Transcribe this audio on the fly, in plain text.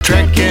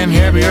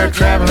happier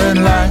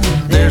traveling light.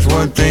 There's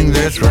one thing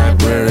that's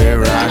right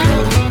wherever I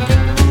go.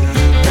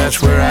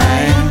 That's where I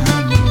am.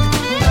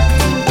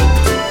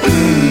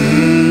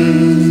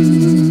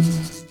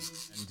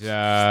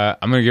 And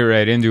I'm going to get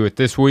right into it.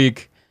 This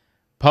week,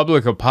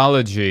 public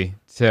apology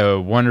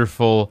to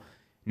wonderful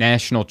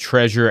national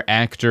treasure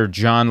actor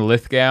John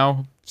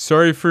Lithgow.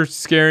 Sorry for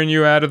scaring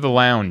you out of the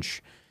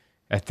lounge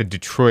at the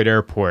Detroit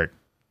airport.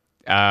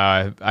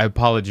 I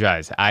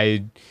apologize.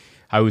 I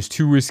was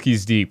 2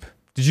 whiskeys deep.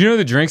 Did you know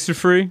the drinks are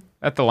free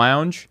at the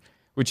lounge?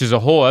 Which is a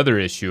whole other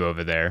issue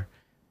over there.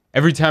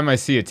 Every time I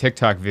see a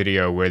TikTok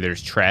video where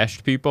there's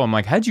trashed people, I'm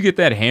like, how'd you get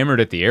that hammered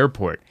at the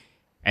airport?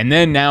 And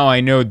then now I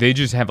know they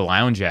just have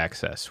lounge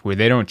access where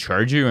they don't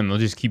charge you and they'll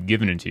just keep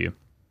giving it to you.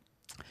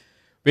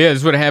 But yeah, this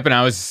is what happened.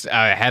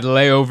 I had a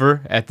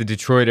layover at the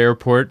Detroit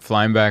airport,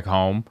 flying back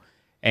home,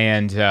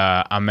 and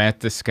I'm at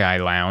the Sky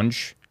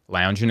Lounge,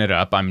 lounging it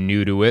up. I'm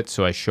new to it,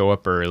 so I show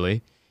up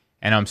early,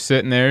 and I'm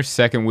sitting there,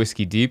 second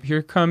whiskey deep.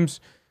 Here comes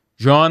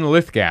John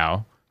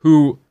Lithgow,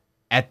 who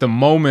at the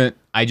moment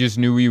I just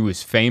knew he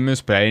was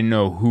famous, but I didn't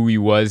know who he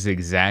was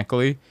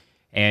exactly.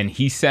 And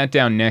he sat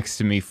down next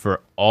to me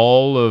for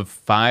all of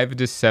 5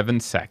 to 7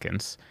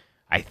 seconds.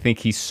 I think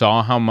he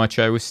saw how much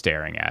I was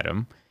staring at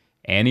him,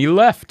 and he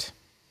left.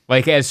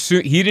 Like, as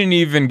soon, he didn't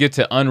even get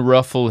to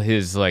unruffle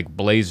his, like,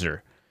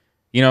 blazer.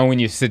 You know, when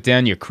you sit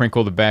down, you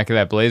crinkle the back of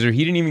that blazer.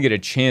 He didn't even get a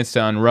chance to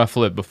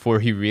unruffle it before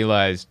he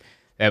realized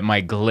that my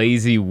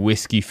glazy,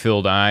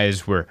 whiskey-filled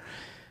eyes were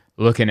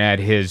looking at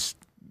his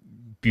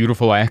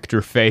beautiful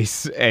actor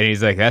face. And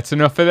he's like, that's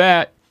enough of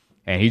that.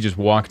 And he just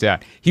walked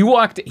out.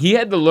 He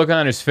had the look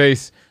on his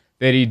face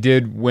that he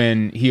did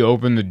when he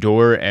opened the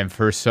door and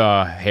first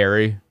saw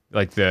Harry,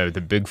 like the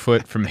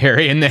Bigfoot from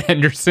Harry and the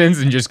Hendersons,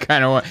 and just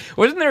kind of went,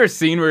 wasn't there a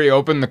scene where he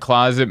opened the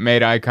closet,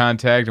 made eye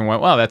contact, and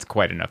went, well, that's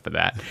quite enough of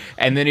that.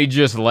 And then he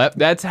just left.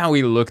 That's how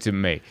he looked at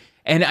me.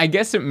 And I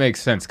guess it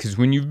makes sense, because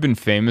when you've been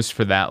famous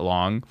for that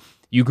long,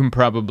 you can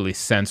probably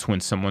sense when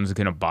someone's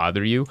going to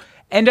bother you.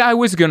 And I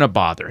was going to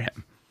bother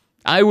him.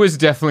 I was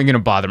definitely going to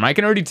bother him. I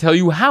can already tell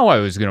you how I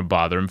was going to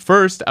bother him.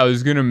 First, I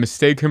was going to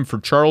mistake him for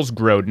Charles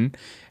Grodin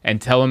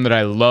and tell him that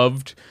I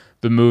loved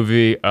the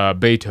movie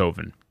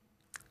Beethoven.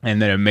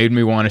 And that it made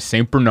me want a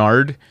St.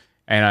 Bernard.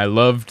 And I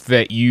loved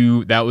that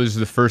that was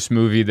the first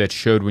movie that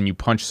showed when you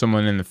punch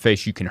someone in the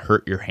face, you can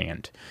hurt your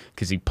hand.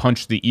 Because he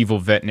punched the evil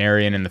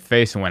veterinarian in the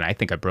face and went, I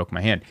think I broke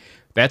my hand.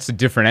 That's a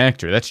different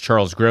actor. That's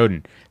Charles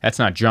Grodin. That's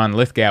not John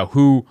Lithgow,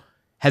 who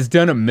has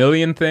done a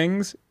million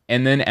things.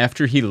 And then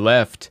after he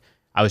left,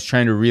 I was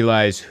trying to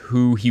realize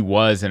who he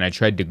was, and I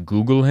tried to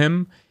Google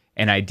him,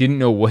 and I didn't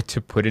know what to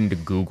put into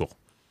Google.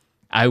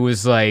 I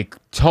was like,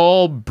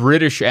 tall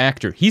British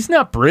actor. He's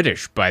not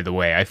British, by the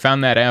way. I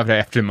found that out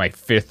after my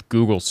 5th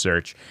Google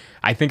search.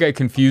 I think I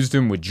confused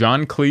him with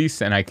John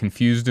Cleese, and I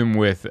confused him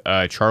with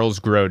Charles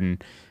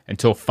Grodin,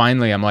 until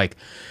finally I'm like,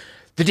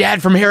 the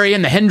dad from Harry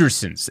and the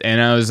Hendersons.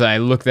 And I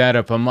looked that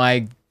up. I'm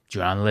like,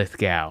 John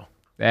Lithgow,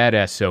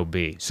 that SOB.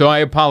 So I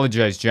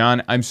apologize,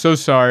 John. I'm so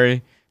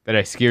sorry that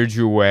I scared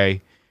you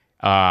away.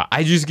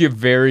 I just get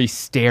very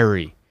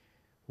starey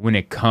when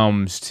it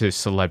comes to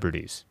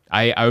celebrities.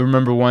 I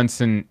remember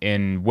once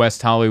in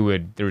West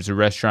Hollywood, there was a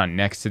restaurant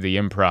next to the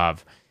Improv,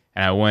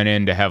 and I went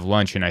in to have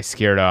lunch, and I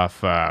scared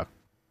off,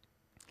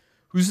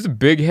 who's the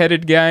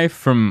big-headed guy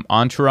from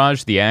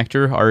Entourage, the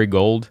actor, Ari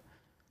Gold?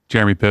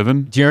 Jeremy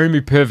Piven?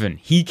 Jeremy Piven.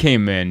 He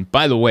came in.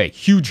 By the way,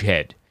 huge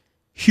head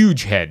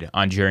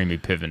on Jeremy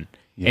Piven.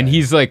 Yeah. And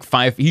he's like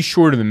he's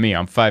shorter than me.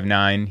 I'm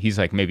 5'9". He's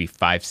like maybe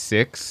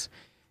 5'6".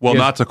 Well,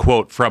 not to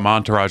quote from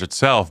Entourage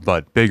itself,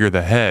 but bigger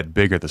the head,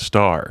 bigger the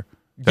star.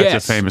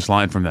 That's a famous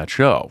line from that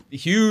show.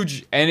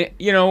 Huge. And,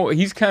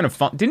 he's kind of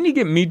fun. Didn't he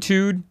get Me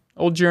Too'd,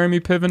 old Jeremy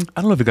Piven?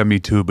 I don't know if he got Me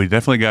Too, but he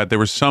definitely there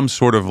was some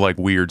sort of like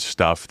weird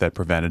stuff that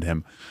prevented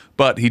him.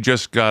 But he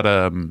just got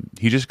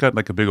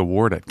like a big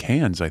award at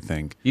Cannes, I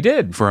think. He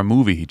did. For a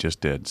movie he just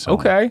did. So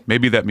okay.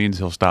 Maybe that means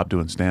he'll stop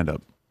doing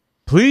stand-up.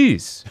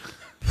 Please.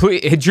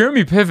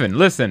 Jeremy Piven,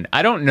 listen,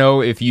 I don't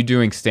know if you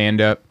doing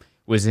stand-up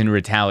was in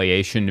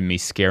retaliation to me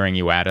scaring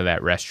you out of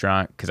that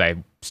restaurant because I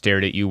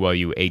stared at you while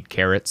you ate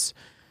carrots.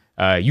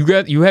 You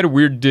had a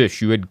weird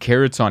dish. You had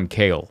carrots on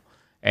kale.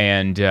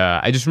 And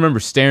I just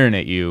remember staring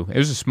at you. It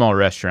was a small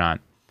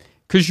restaurant.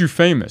 Because you're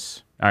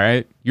famous, all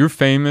right? You're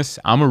famous.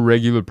 I'm a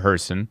regular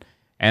person.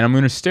 And I'm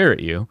going to stare at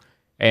you.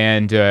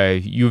 And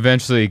you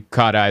eventually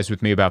caught eyes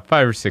with me about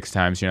 5 or 6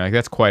 times. You're like,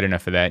 that's quite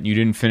enough of that. And you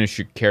didn't finish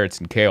your carrots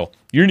and kale.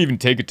 You didn't even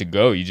take it to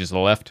go. You just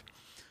left.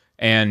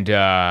 And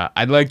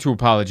I'd like to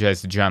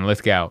apologize to John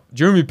Lithgow.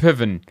 Jeremy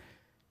Piven,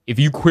 if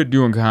you quit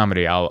doing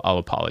comedy, I'll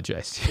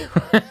apologize to you.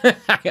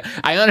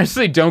 I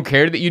honestly don't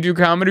care that you do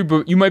comedy,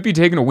 but you might be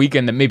taking a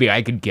weekend that maybe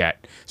I could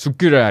get. So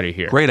get out of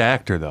here. Great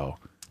actor, though.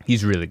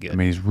 He's really good. I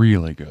mean, he's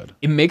really good.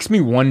 It makes me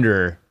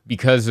wonder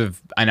because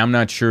of, and I'm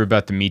not sure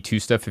about the Me Too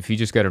stuff, if he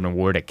just got an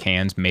award at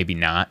Cannes, maybe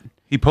not.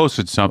 He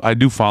posted some. I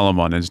do follow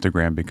him on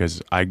Instagram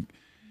because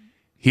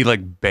he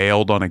like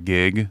bailed on a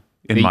gig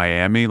in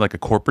Miami, like a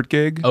corporate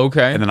gig.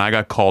 Okay. And then I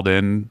got called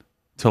in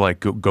to like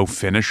go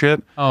finish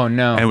it. Oh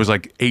no. And it was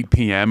like 8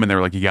 p.m. and they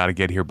were like, you got to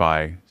get here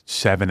by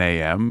 7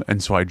 a.m.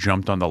 And so I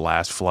jumped on the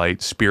last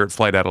flight, Spirit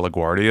flight out of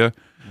LaGuardia.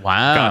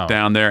 Wow. Got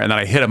down there, and then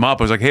I hit him up.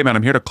 I was like, hey, man,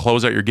 I'm here to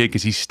close out your gig,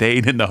 because he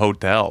stayed in the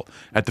hotel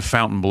at the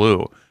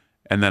Fontainebleau.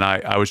 And then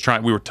I was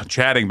trying, we were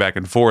chatting back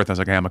and forth. I was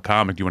like, hey, I'm a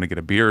comic. Do you want to get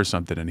a beer or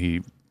something? And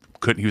he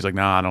couldn't. He was like,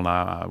 nah, I don't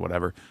know,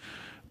 whatever.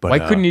 But why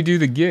couldn't he do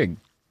the gig?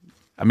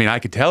 I mean, I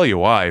could tell you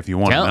why if you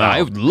want to know.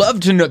 I would love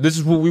to know. This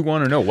is what we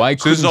want to know. Why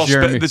couldn't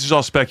Jeremy? This is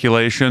all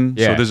speculation.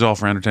 Yeah. So this is all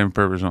for entertainment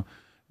purposes.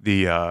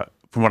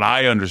 From what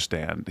I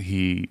understand, because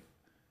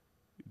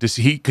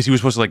he was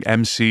supposed to like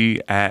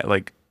MC at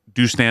like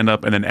do stand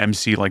up and then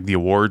MC like the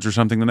awards or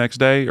something the next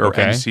day, or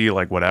MC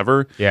like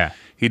whatever. Yeah.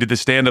 He did the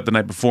stand up the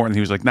night before, and he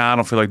was like, "Nah, I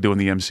don't feel like doing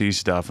the MC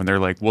stuff." And they're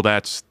like, "Well,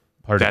 that's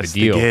part of the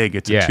deal. Gig.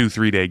 It's a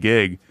 2-3 day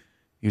gig."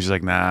 He was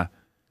like, "Nah."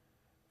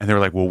 And they were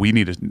like, "Well, we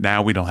need to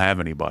now. We don't have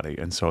anybody."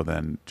 And so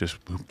then just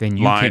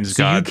lines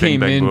got you came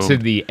bing, bang, into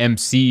boom. the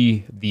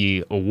MC,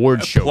 the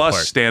award show plus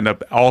part. stand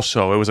up.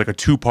 Also, it was like a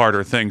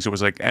 2-parter thing. So it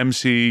was like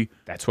MC.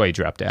 That's why he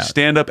dropped out.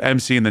 Stand up,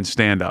 MC, and then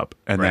stand up.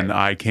 And then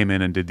Right. I came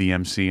in and did the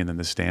MC and then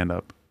the stand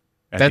up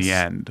at the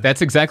end.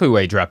 That's exactly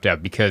why he dropped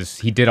out, because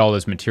he did all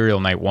his material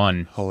night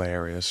one.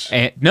 Hilarious.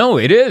 And, no,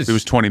 it is. It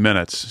was 20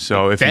 minutes.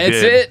 So if That's he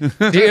did,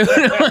 it, dude.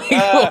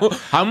 Like,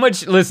 how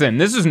much? Listen,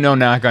 this is no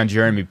knock on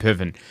Jeremy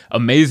Piven,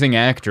 amazing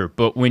actor,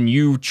 but when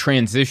you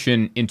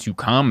transition into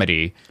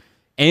comedy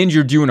and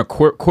you're doing a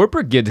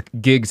corporate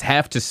gigs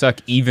have to suck,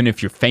 even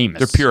if you're famous.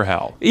 they're pure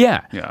hell.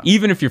 Yeah. Yeah.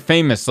 Even if you're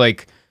famous,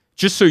 like,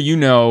 just so you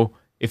know,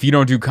 if you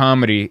don't do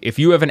comedy, if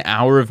you have an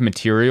hour of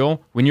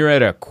material, when you're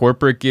at a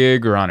corporate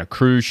gig or on a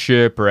cruise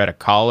ship or at a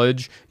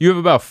college, you have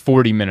about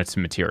 40 minutes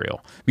of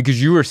material,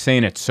 because you are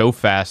saying it so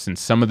fast and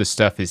some of the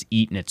stuff is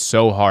eating it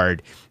so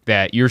hard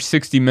that your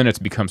 60 minutes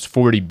becomes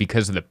 40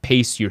 because of the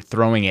pace you're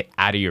throwing it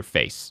out of your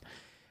face.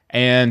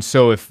 And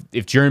so if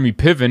Jeremy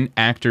Piven,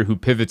 actor who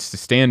pivots to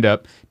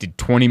stand-up, did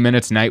 20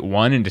 minutes night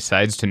one and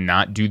decides to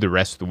not do the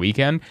rest of the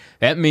weekend,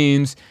 that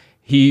means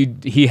he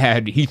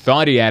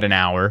thought he had an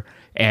hour,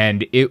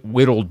 and it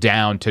whittled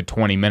down to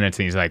 20 minutes,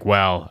 and he's like,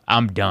 well,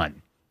 I'm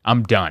done.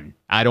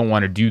 I don't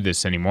want to do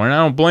this anymore, and I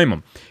don't blame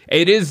him.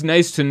 It is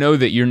nice to know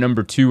that you're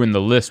number 2 in the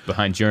list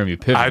behind Jeremy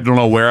Piven. I don't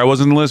know where I was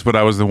in the list, but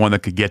I was the one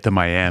that could get to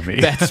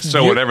Miami.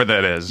 So whatever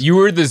that is. You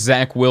were the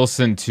Zach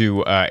Wilson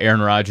to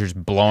Aaron Rodgers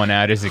blowing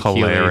out his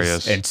Achilles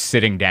Hilarious. and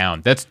sitting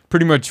down. That's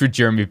pretty much what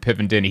Jeremy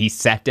Piven did. He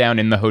sat down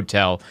in the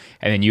hotel,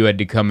 and then you had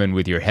to come in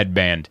with your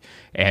headband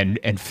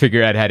and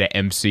figure out how to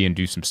MC and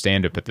do some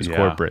stand-up at this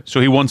corporate. So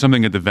he won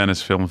something at the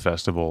Venice Film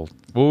Festival.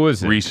 What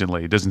was it?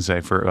 Recently. It doesn't say,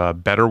 for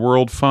Better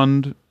World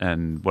Fund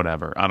and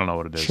whatever. I don't know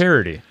what it is.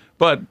 Charity.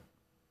 But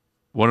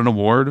what an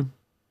award.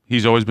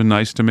 He's always been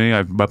nice to me.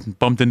 I've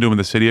bumped into him in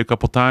the city a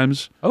couple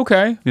times.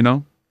 Okay. You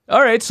know?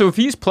 All right, so if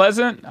he's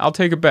pleasant, I'll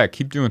take it back.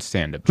 Keep doing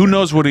stand-up. Who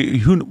knows what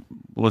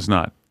let's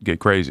not get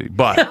crazy,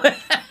 but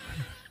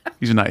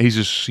he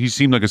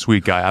seemed like a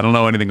sweet guy. I don't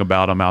know anything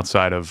about him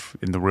outside of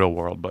in the real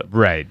world, but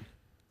Right.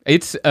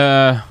 It's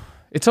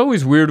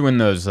always weird when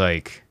those,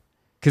 like,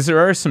 because there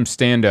are some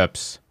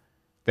stand-ups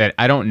that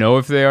I don't know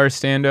if they are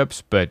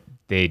stand-ups, but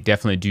they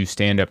definitely do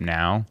stand-up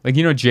now. Like,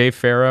 you know, Jay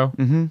Farrow?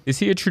 Mm-hmm. Is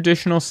he a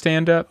traditional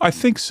stand-up? I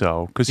think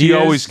so, because He he is?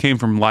 always came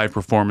from live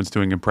performance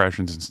doing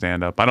impressions and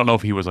stand-up. I don't know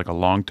if he was like a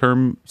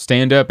long-term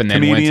Stand-up and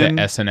then comedian, went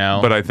to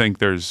SNL. but I think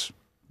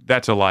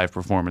that's a live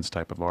performance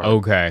type of art.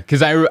 Okay,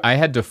 because I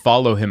had to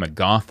follow him at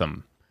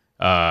Gotham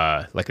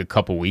like a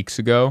couple weeks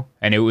ago,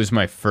 and it was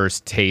my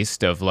first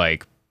taste of,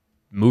 like,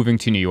 moving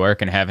to New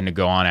York and having to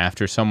go on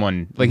after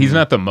someone. Like, he's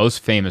not the most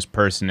famous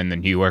person in the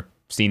New York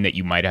scene that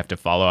you might have to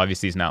follow.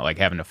 Obviously, he's not like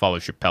having to follow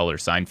Chappelle or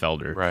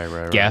Seinfeld or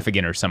Right.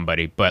 Gaffigan or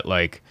somebody, but,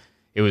 like,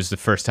 it was the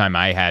first time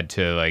I had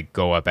to, like,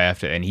 go up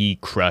after, and he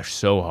crushed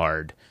so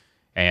hard.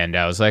 And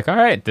I was like, all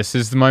right, this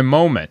is my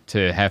moment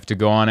to have to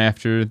go on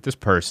after this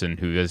person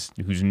who's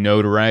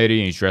notoriety,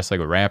 and he's dressed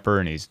like a rapper,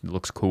 and he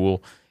looks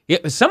cool. Yeah,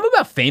 but some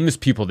about famous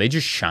people, they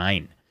just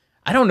shine.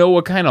 I don't know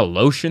what kind of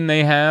lotion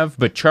they have,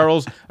 but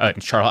Charles, I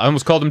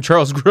almost called him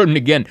Charles Grodin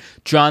again.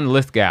 John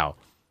Lithgow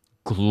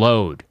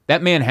glowed.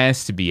 That man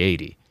has to be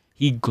 80.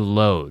 He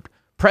glowed.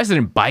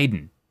 President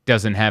Biden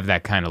doesn't have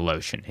that kind of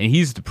lotion, and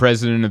he's the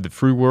president of the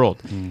free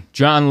world.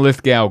 John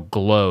Lithgow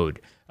glowed.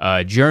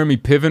 Jeremy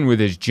Piven with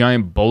his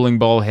giant bowling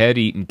ball head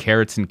eating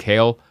carrots and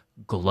kale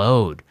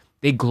glowed.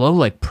 They glow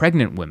like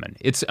pregnant women.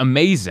 It's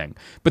amazing,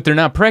 but they're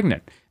not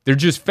pregnant. They're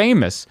just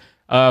famous.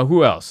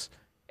 Who else?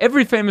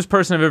 Every famous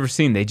person I've ever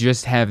seen, they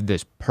just have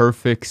this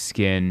perfect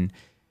skin,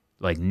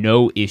 like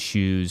no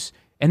issues,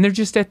 and they're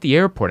just at the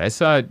airport. I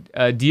saw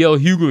D.L.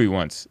 Hughley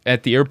once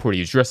at the airport. He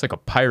was dressed like a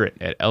pirate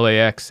at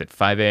LAX at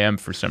 5 a.m.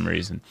 for some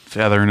reason.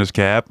 Feather in his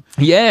cap.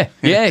 Yeah.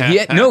 He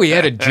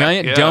had a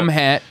giant dumb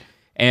hat,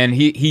 and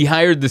he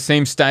hired the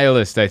same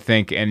stylist, I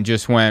think, and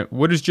just went,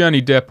 what does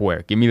Johnny Depp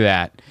wear? Give me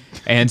that.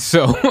 And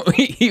so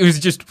he was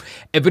just,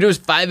 but it was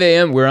 5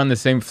 a.m. We're on the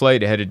same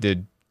flight headed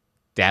to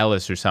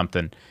Dallas or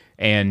something.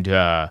 And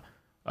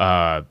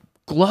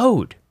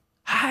glowed.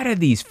 How do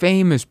these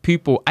famous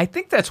people? I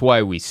think that's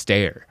why we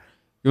stare.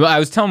 Well, I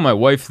was telling my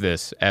wife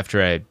this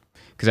after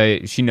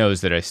she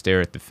knows that I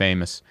stare at the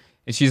famous,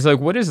 and she's like,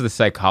 "What is the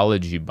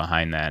psychology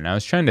behind that?" And I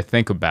was trying to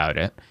think about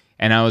it,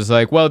 and I was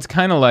like, "Well, it's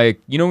kind of like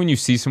when you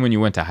see someone you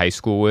went to high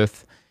school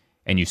with,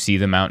 and you see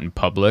them out in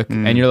public,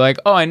 and you're like,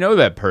 oh, I know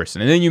that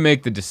person,' and then you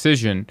make the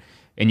decision."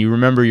 And you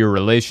remember your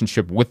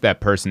relationship with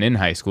that person in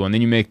high school, and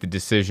then you make the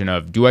decision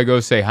of, do I go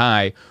say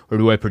hi, or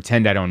do I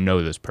pretend I don't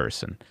know this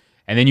person?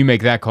 And then you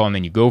make that call, and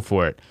then you go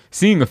for it.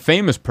 Seeing a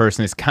famous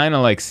person is kind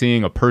of like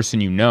seeing a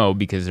person you know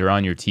because they're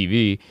on your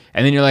TV,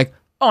 and then you're like,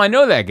 oh, I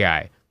know that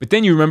guy. But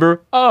then you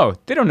remember, oh,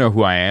 they don't know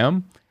who I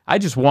am. I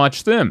just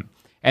watched them.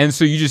 And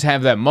so you just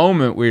have that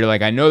moment where you're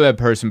like, I know that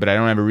person, but I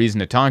don't have a reason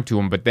to talk to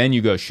him. But then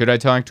you go, should I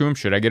talk to him?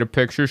 Should I get a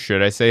picture?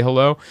 Should I say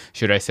hello?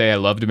 Should I say I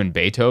loved him in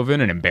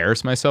Beethoven and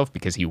embarrass myself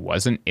because he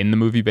wasn't in the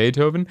movie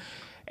Beethoven?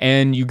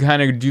 And you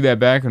kind of do that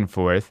back and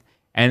forth.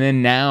 And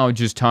then now,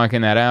 just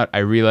talking that out, I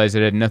realized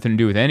it had nothing to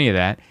do with any of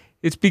that.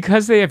 It's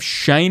because they have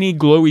shiny,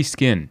 glowy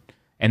skin.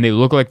 And they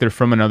look like they're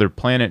from another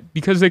planet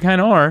because they kind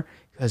of are,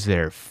 because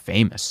they're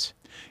famous.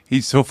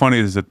 He's so funny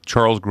is that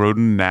Charles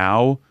Grodin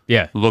now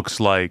looks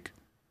like...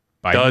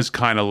 Biden? Does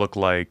kind of look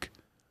like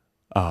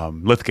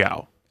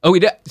Lithgow. Oh,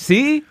 he does?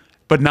 See?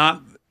 But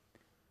not...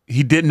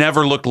 He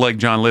never looked like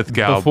John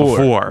Lithgow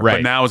before. Right.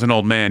 But now as an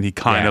old man, he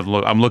kind of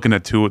look... I'm looking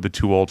at the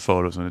two old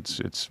photos, and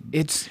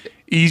it's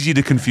easy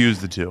to confuse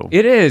the two.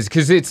 It is,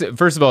 because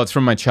first of all, it's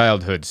from my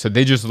childhood, so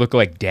they just look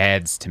like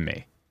dads to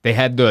me. They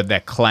had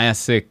that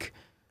classic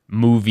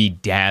movie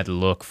dad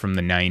look from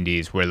the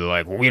 90s where they're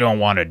like, we don't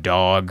want a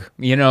dog.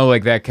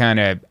 Like that kind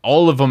of...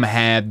 All of them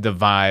had the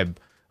vibe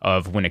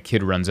of when a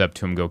kid runs up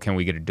to him, go, can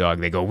we get a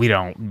dog? They go,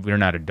 we're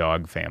not a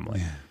dog family.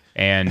 Yeah.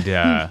 And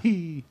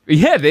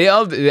they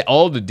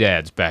all the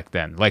dads back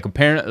then, like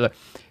apparently,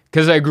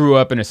 because I grew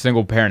up in a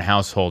single parent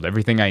household,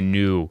 everything I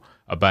knew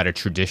about a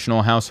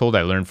traditional household,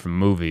 I learned from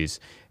movies.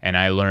 And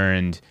I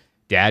learned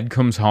dad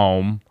comes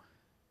home,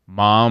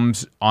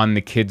 mom's on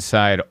the kid's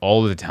side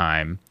all the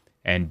time,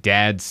 and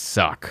dads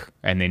suck.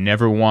 And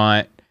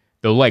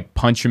they'll like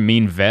punch a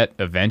mean vet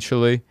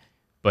eventually,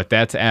 but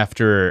that's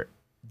after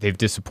they've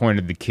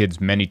disappointed the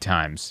kids many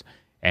times,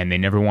 and they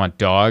never want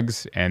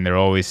dogs, and they're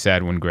always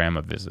sad when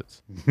grandma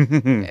visits.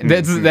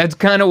 That's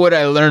kind of what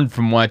I learned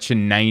from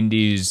watching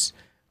 90s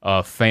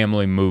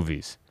family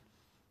movies.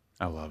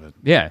 I love it.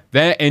 Yeah,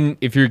 and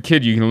if you're a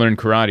kid, you can learn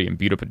karate and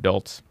beat up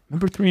adults.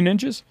 Remember Three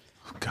Ninjas?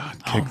 Oh, God,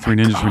 Three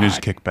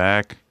Ninjas kick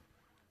back.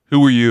 Who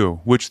were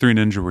you? Which Three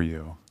Ninja were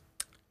you?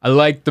 I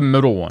like the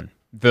middle one,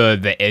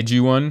 the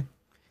edgy one.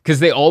 Because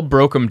they all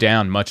broke them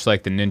down much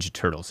like the Ninja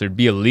Turtles. There'd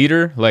be a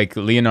leader like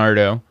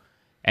Leonardo,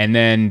 and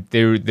then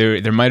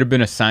there might have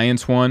been a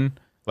science one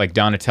like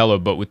Donatello,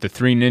 but with the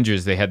three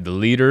ninjas, they had the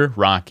leader,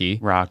 Rocky,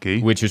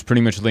 which was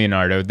pretty much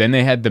Leonardo. Then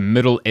they had the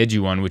middle edgy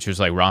one, which was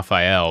like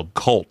Raphael.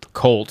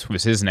 Colt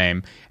was his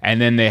name. And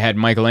then they had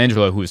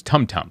Michelangelo, who was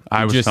Tum Tum.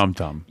 I was Tum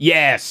Tum.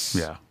 Yes.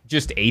 Yeah.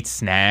 Just ate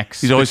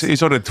snacks. He's always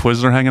had a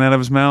Twizzler hanging out of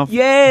his mouth.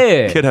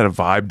 Yeah. Kid had a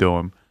vibe to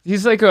him.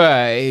 He's like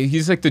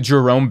the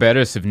Jerome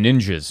Bettis of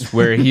ninjas,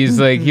 where he's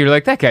like, you're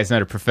like, that guy's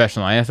not a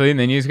professional athlete, and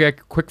then he's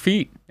got quick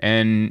feet,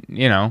 and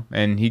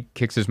and he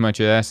kicks as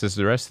much ass as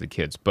the rest of the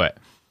kids. But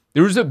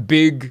there was a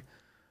big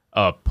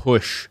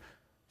push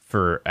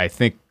for, I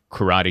think,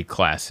 karate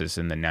classes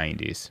in the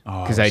 90s,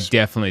 because I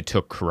definitely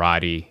took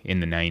karate in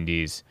the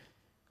 90s,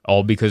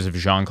 all because of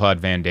Jean-Claude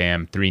Van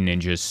Damme, Three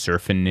Ninjas,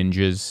 Surfing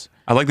Ninjas.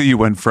 I like that you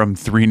went from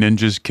Three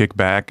Ninjas,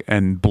 Kickback,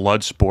 and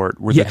Bloodsport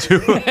were the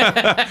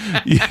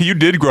two. You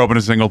did grow up in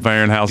a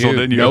single-parent household,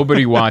 didn't you?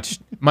 Nobody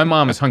watched. My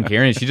mom is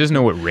Hungarian. She doesn't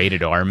know what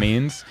rated R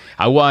means.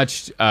 I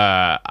watched.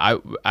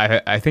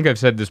 I think I've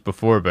said this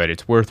before, but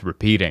it's worth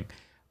repeating.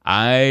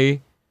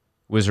 I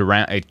was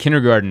around at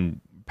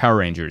kindergarten. Power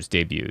Rangers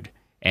debuted,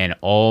 and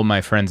all my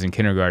friends in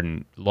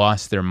kindergarten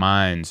lost their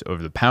minds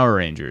over the Power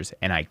Rangers,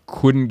 and I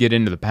couldn't get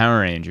into the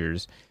Power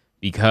Rangers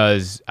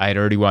because I had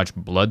already watched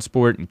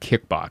Bloodsport and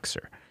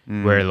Kickboxer,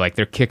 where like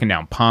they're kicking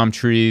down palm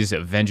trees,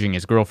 avenging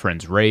his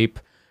girlfriend's rape,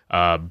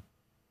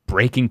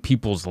 breaking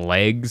people's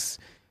legs,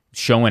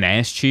 showing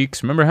ass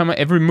cheeks. Remember how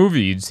every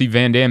movie you'd see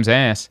Van Damme's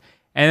ass,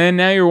 and then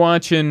now you're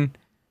watching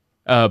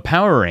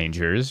Power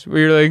Rangers, where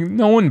you're like,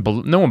 no one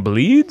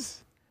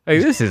bleeds.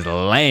 Like, this is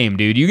lame,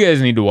 dude. You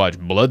guys need to watch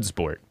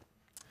Bloodsport.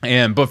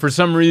 But for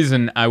some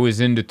reason, I was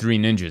into Three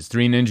Ninjas.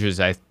 Three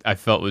Ninjas, I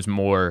felt was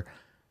more.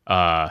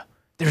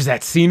 There's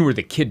that scene where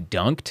the kid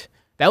dunked.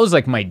 That was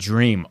like my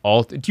dream.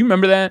 Do you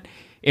remember that?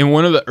 In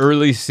one of the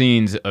early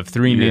scenes of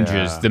Three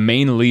Ninjas, the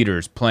main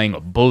leader's playing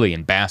a bully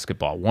in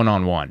basketball,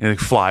 one-on-one. And it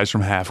flies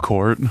from half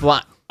court.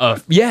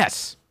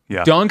 Yes.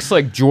 Yeah. Dunks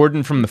like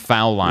Jordan from the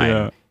foul line.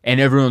 Yeah. And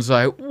everyone's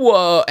like,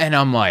 whoa. And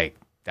I'm like,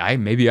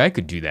 maybe I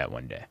could do that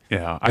one day.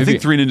 Yeah. I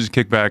think Three Ninjas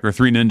Kickback or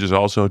Three Ninjas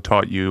also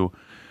taught you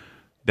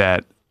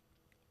that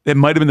it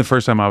might have been the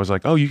first time I was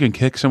like, oh, you can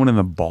kick someone in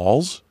the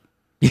balls?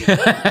 Do you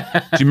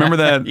remember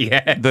that?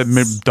 Yes.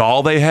 The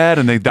doll they had,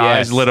 and the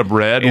eyes lit up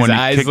red when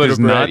he kicked his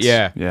nuts?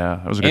 Yeah,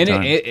 that was a good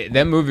time.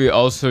 That movie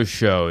also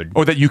showed,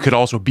 or that you could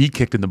also be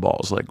kicked in the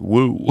balls. Like,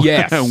 woo!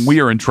 Yes, we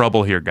are in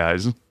trouble here,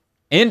 guys.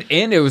 And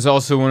it was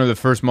also one of the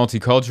first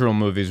multicultural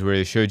movies where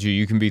they showed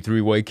you can be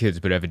 3 white kids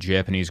but have a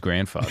Japanese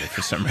grandfather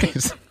for some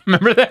reason.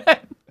 Remember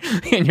that?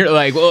 And you're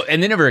like, well,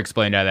 and they never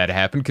explained how that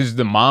happened because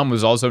the mom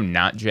was also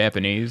not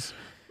Japanese.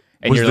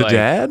 And Was you're the like,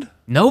 dad?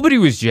 Nobody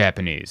was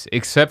Japanese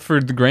except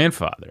for the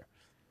grandfather.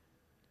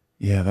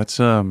 Yeah, that's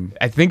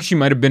I think she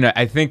might have been.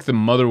 I think the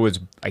mother was,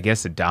 I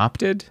guess,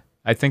 adopted.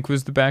 I think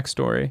was the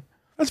backstory.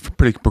 That's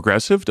pretty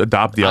progressive. To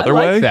adopt the other I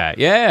way. like that.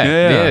 Yeah.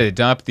 Yeah.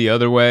 Adopt the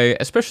other way,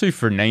 especially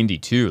for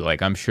 '92.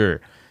 Like I'm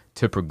sure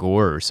Tipper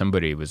Gore or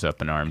somebody was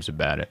up in arms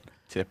about it.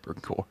 Tipper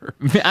Gore.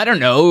 I don't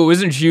know.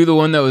 Wasn't she the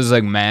one that was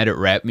like mad at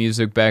rap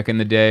music back in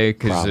the day?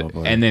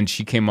 Probably. And then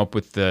she came up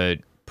with the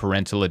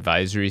parental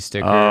advisory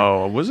sticker.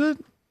 Oh, was it?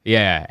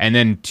 Yeah, and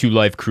then Two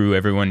Life Crew,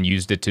 everyone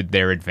used it to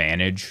their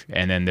advantage,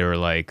 and then they were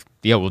like,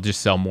 "Yeah, we'll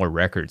just sell more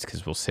records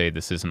because we'll say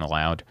this isn't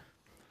allowed."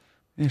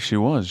 Yeah, she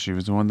was. She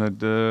was the one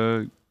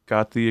that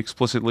got the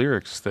explicit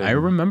lyrics thing. I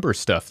remember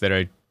stuff that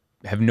I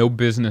have no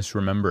business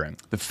remembering.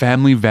 The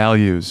Family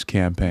Values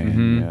campaign.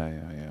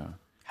 Mm-hmm.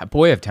 Yeah.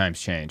 Boy, have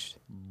times changed.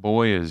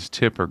 Boy, is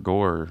Tipper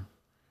Gore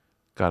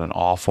got an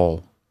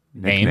awful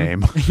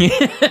Name?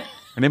 nickname.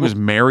 Her name was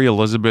Mary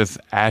Elizabeth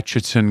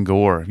Atchison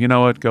Gore. You know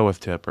what? Go with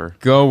Tipper.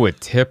 Go with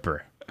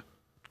Tipper.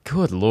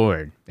 Good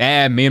Lord.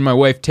 Me and my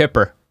wife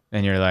Tipper.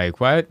 And you're like,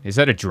 what? Is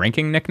that a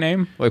drinking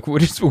nickname? Like, what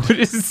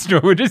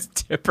does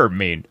Tipper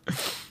mean?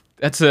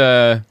 That's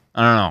I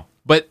don't know.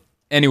 But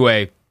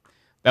anyway,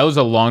 that was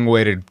a long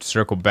way to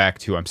circle back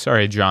to, I'm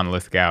sorry, John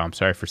Lithgow. I'm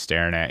sorry for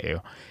staring at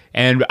you.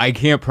 And I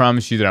can't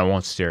promise you that I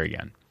won't stare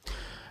again.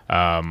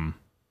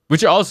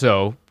 Which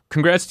also,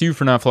 congrats to you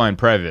for not flying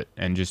private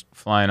and just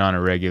flying on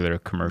a regular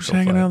commercial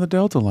Hanging flight. out at the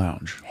Delta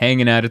Lounge.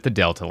 Hanging out at the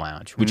Delta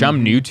Lounge, which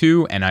I'm new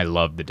to, and I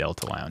love the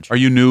Delta Lounge. Are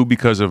you new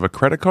because of a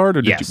credit card?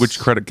 Or Yes. which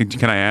credit?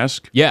 Can I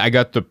ask? Yeah, I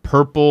got the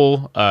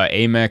purple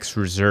Amex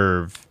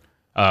Reserve,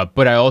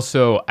 but I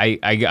also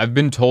I've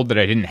been told that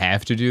I didn't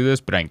have to do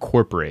this, but I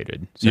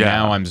incorporated. So Yeah.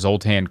 now I'm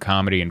Zoltan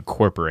Comedy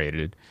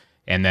Incorporated,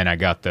 and then I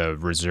got the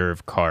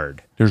Reserve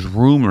card. There's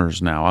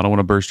rumors now. I don't want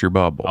to burst your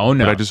bubble. Oh,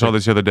 no. But I just saw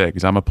this the other day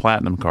because I'm a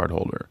platinum card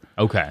holder.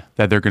 Okay.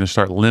 That they're going to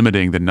start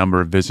limiting the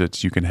number of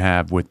visits you can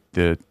have with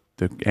the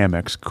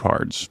Amex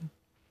cards.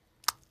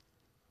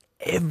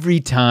 Every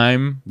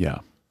time Yeah.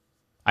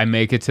 I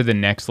make it to the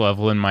next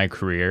level in my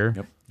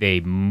career, they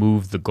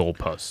move the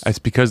goalposts. It's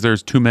because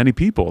there's too many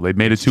people. They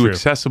made it too true.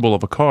 accessible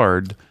of a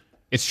card.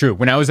 It's true.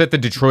 When I was at the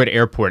Detroit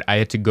airport, I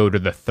had to go to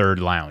the third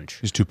lounge.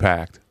 It's too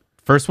packed.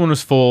 First one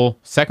was full.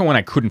 Second one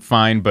I couldn't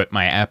find, but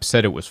my app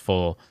said it was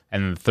full.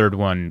 And then the third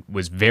one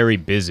was very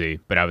busy,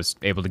 but I was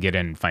able to get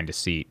in and find a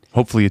seat.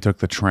 Hopefully you took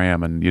the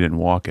tram and you didn't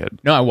walk it.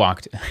 No, I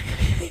walked.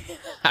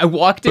 I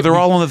walked it. But they're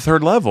all on the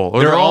third level.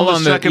 Or They're all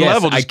on the second yes,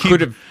 level. I Just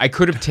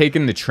could have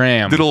taken the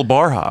tram. little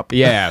bar hop.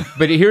 Yeah,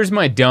 but here's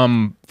my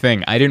dumb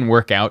thing. I didn't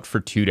work out for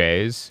 2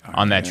 days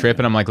on that trip,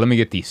 and I'm like, let me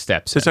get these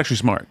steps It's in. actually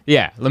smart.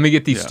 Yeah, let me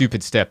get these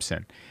stupid steps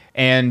in.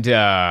 And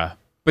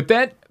but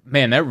that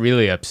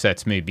really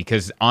upsets me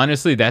because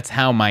honestly, that's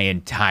how my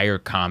entire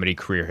comedy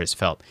career has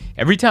felt.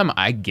 Every time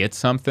I get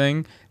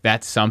something,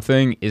 that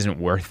something isn't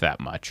worth that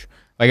much.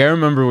 Like I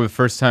remember the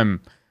first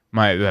time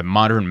that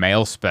Modern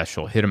Male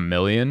special hit 1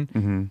 million.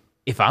 Mm-hmm.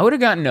 If I would have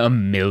gotten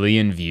 1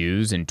 million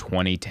views in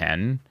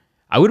 2010,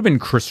 I would have been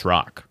Chris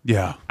Rock.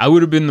 Yeah. I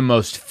would have been the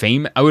most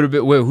famous. I would have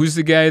been. Wait, who's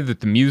the guy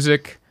that the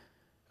music?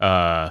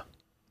 God,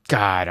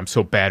 I'm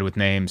so bad with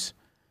names.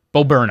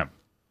 Bo Burnham.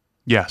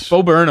 Yes.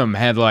 Bo Burnham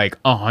had like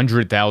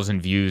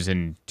 100,000 views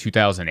in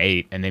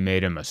 2008, and they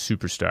made him a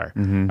superstar.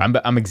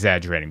 I'm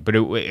exaggerating, but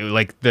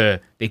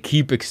they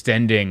keep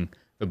extending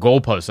the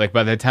goalposts. Like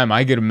by the time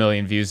I get 1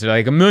 million views, they're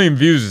like 1 million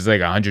views is like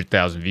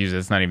 100,000 views.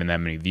 That's not even that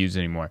many views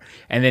anymore.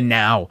 And then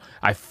now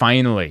I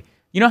finally,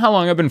 you know how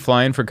long I've been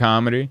flying for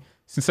comedy?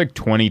 Since like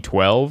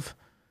 2012,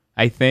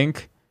 I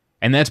think.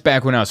 And that's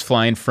back when I was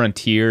flying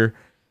Frontier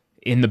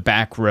in the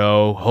back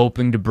row,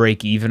 hoping to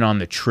break even on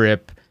the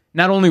trip.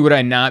 Not only would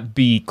I not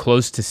be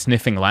close to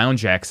sniffing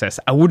lounge access,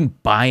 I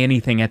wouldn't buy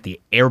anything at the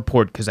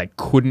airport because I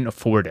couldn't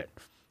afford it.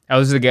 I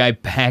was the guy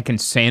packing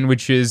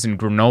sandwiches and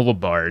granola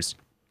bars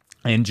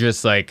and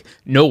just like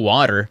no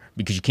water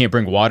because you can't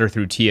bring water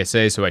through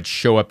TSA. So I'd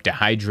show up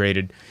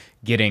dehydrated,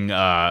 getting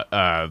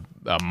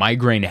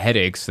migraine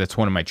headaches. That's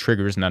one of my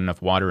triggers, not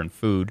enough water and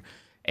food.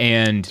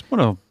 And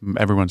One of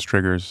everyone's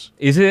triggers.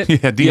 is it? Yeah,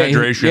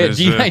 dehydration Yeah, is,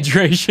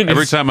 dehydration.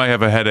 Every is, time I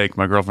have a headache,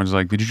 my girlfriend's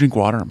like, "Did you drink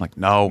water?" I'm like,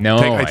 "No." No,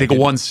 I I take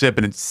didn't. one sip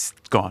and it's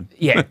gone.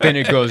 Yeah, then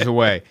it goes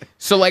away.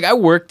 So like I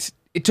worked.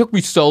 It took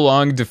me so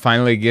long to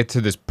finally get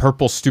to this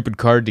purple stupid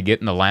card to get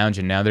in the lounge,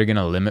 and now they're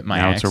gonna limit my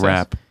Now access. it's a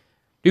wrap.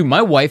 Dude,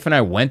 my wife and I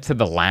went to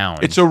the lounge.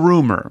 It's a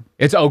rumor.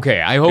 It's okay.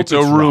 I hope It's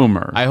a wrong.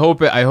 rumor. I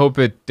hope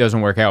it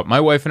doesn't work out. My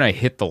wife and I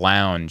hit the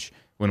lounge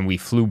when we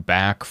flew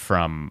back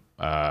from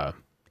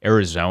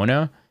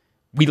Arizona.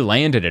 We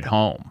landed at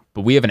home,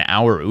 but we have an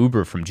hour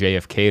Uber from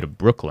JFK to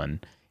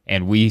Brooklyn,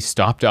 and we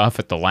stopped off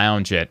at the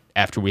lounge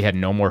after we had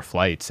no more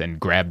flights and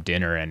grabbed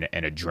dinner and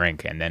a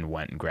drink, and then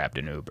went and grabbed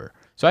an Uber.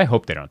 So I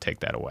hope they don't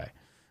take that away.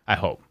 I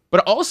hope.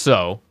 But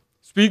also,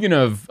 speaking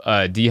of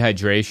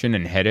dehydration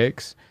and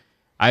headaches,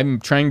 I'm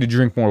trying to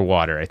drink more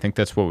water. I think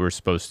that's what we're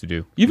supposed to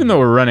do. Even though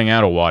we're running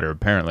out of water,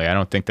 apparently. I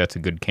don't think that's a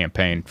good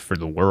campaign for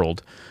the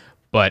world.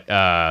 But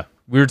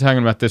we were talking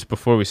about this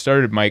before we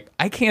started, Mike.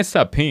 I can't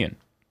stop peeing.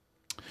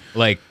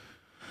 Like,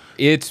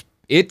 it's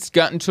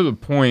gotten to the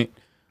point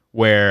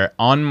where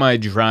on my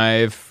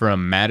drive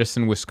from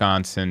Madison,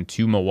 Wisconsin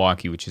to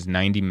Milwaukee, which is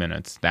 90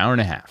 minutes, an hour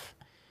and a half,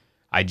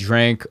 I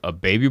drank a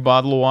baby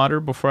bottle of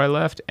water before I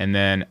left, and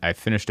then I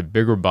finished a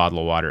bigger bottle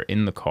of water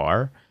in the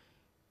car.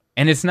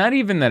 And it's not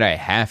even that I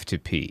have to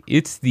pee.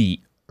 It's the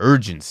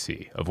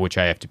urgency of which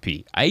I have to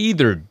pee. I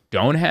either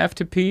don't have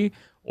to pee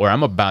or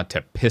I'm about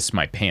to piss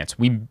my pants.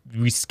 We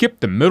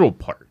skipped the middle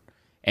part.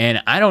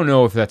 And I don't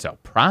know if that's a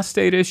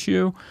prostate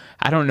issue.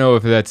 I don't know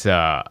if that's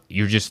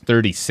you're just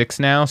 36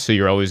 now, so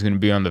you're always going to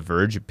be on the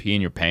verge of peeing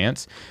your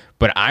pants.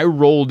 But I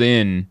rolled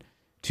in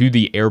to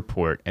the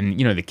airport, and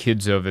the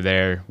kids over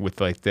there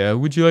with like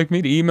would you like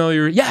me to email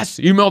your? Yes,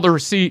 email the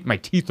receipt. My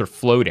teeth are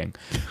floating,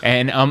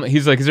 and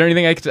he's like, is there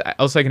anything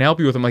else I can help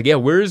you with? I'm like, yeah,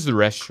 where is the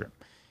restroom?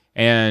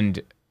 And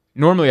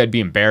normally I'd be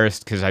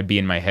embarrassed because I'd be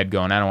in my head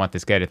going, I don't want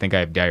this guy to think I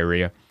have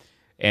diarrhea,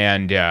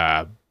 and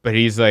but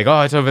he's like,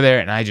 oh, it's over there,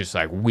 and I just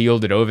like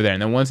wheeled it over there,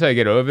 and then once I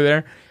get over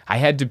there, I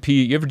had to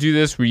pee. You ever do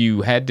this where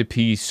you had to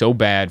pee so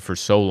bad for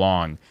so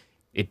long?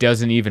 It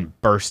doesn't even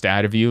burst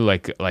out of you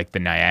like the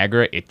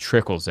Niagara. It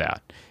trickles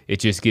out. It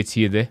just gets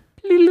you the.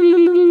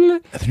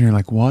 And then you're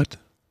like, what?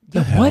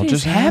 The hell what is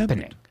just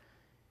happening? happened?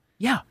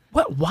 Yeah.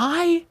 What?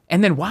 Why?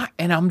 And then why?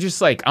 And I'm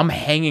just like, I'm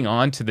hanging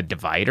on to the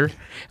divider.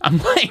 I'm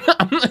like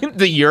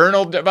the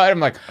urinal divider. I'm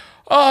like,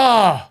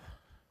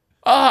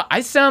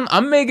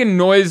 I'm making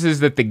noises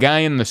that the guy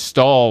in the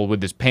stall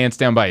with his pants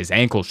down by his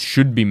ankles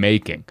should be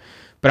making,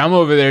 but I'm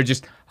over there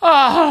just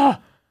oh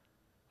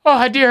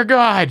dear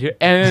God,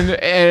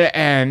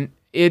 and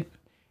it.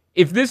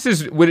 If this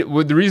is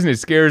what the reason it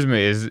scares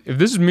me is if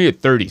this is me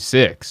at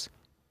 36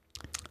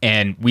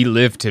 and we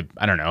live to,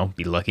 I don't know,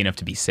 be lucky enough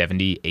to be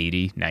 70,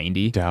 80,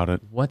 90. Doubt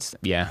it.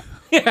 Yeah.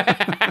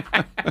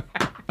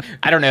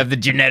 I don't have the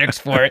genetics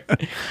for it.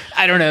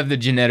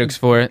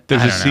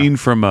 There's a scene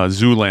from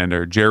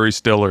Zoolander, Jerry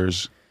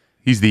Stiller's.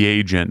 He's the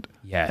agent.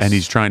 Yes. And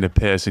he's trying to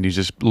piss, and he's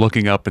just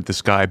looking up at the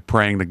sky,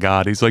 praying to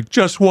God. He's like,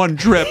 just one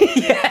drip.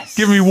 Yes.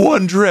 Give me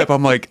one drip.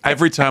 I'm like,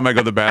 every time I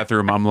go to the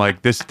bathroom, I'm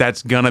like,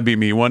 that's gonna be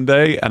me one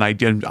day, and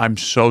I'm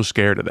so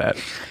scared of that.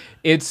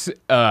 It's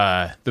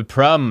the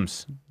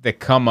problems that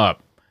come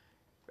up,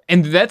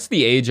 and that's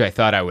the age I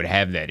thought I would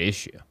have that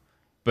issue.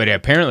 But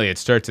apparently it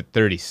starts at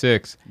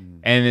 36.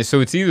 And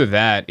so it's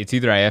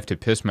either I have to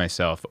piss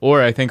myself,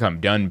 or I think I'm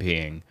done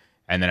peeing,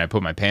 and then I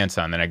put my pants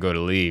on, then I go to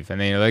leave.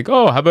 And then you're like,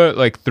 oh, how about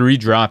like 3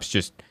 drops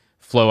just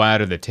flow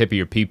out of the tip of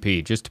your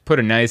pee-pee, just to put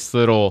a nice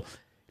little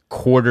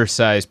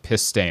quarter-sized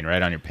piss stain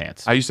right on your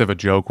pants. I used to have a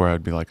joke where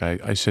I'd be like,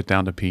 I sit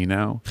down to pee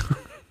now.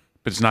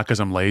 But it's not because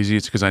I'm lazy.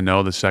 It's because I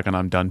know the second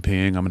I'm done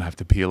peeing, I'm going to have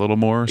to pee a little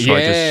more. So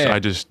I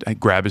just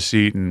grab a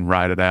seat and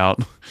ride it out.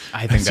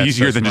 I think it's that's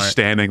easier so than smart. just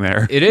standing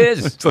there. It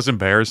is. It's less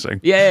embarrassing.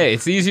 Yeah,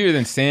 it's easier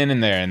than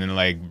standing there and then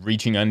like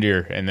reaching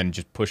under and then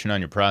just pushing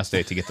on your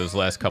prostate to get those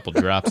last couple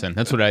drops in.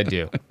 That's what I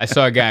do. I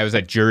saw a guy, I was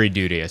at jury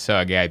duty. I saw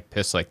a guy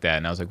piss like that,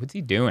 and I was like, what's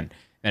he doing?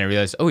 And I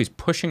realized, oh, he's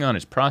pushing on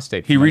his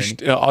prostate. He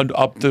reached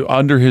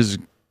into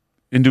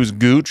his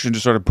gooch and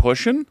just started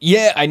pushing?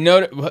 Yeah, I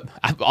know.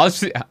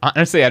 Honestly,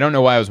 I don't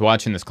know why I was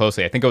watching this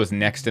closely. I think I was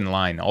next in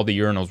line. All the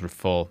urinals were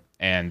full,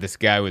 and this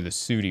guy with a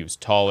suit, he was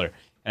taller.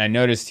 And I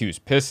noticed he was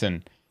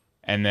pissing,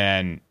 and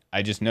then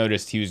I just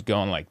noticed he was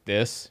going like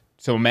this.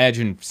 So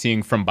imagine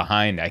seeing from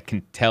behind. I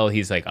can tell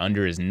he's like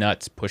under his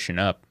nuts pushing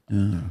up.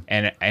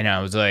 And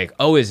I was like,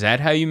 oh, is that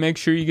how you make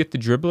sure you get the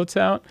driblets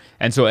out?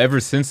 And so ever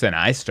since then,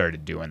 I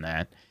started doing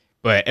that.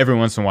 But every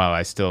once in a while,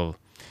 I still...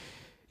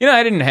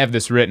 I didn't have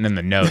this written in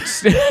the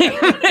notes.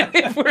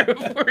 if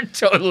we're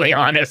totally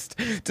honest,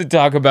 to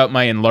talk about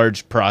my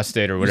enlarged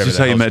prostate or whatever. Is this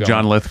how you met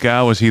John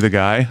Lithgow? Was he the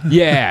guy?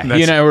 Yeah.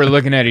 You and I were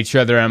looking at each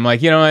other. And I'm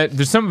like, you know what?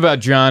 There's something about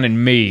John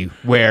and me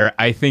where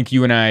I think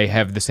you and I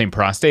have the same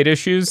prostate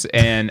issues.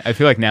 And I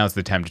feel like now's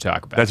the time to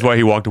talk about it. That's why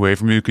he walked away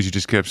from you, because you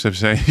just kept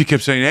saying,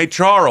 hey,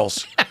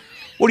 Charles,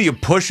 what are you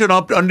pushing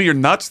up under your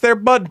nuts there,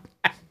 bud?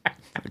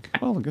 Like,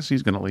 well, I guess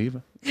he's going to leave.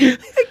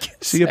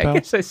 See you, pal. I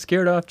guess I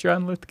scared off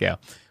John Lithgow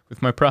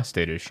with my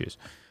prostate issues.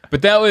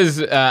 But that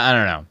was, I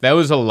don't know, that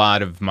was a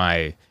lot of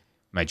my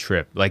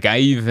trip. Like I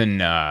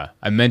even,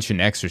 I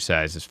mentioned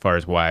exercise as far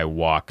as why I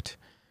walked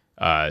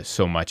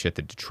so much at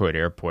the Detroit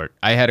airport.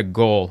 I had a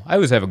goal. I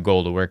always have a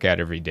goal to work out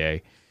every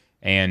day.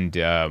 And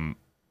I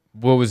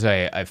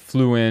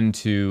flew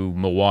into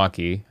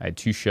Milwaukee. I had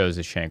 2 shows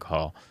at Shank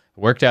Hall.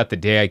 I worked out the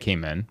day I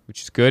came in,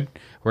 which is good.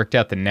 Worked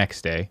out the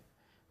next day,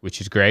 which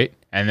is great.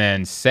 And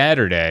then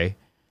Saturday,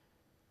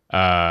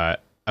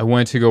 I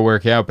went to go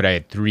work out, but I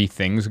had 3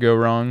 things go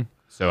wrong,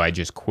 so I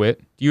just quit.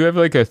 Do you have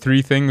like a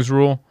 3 things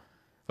rule?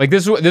 Like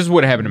this is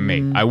what happened to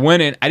me. I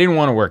went in. I didn't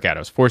want to work out.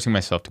 I was forcing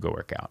myself to go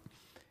work out,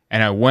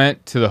 and I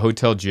went to the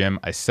hotel gym.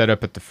 I set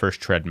up at the first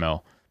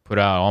treadmill, put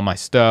out all my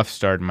stuff,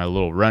 started my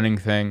little running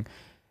thing,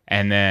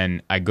 and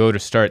then I go to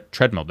start.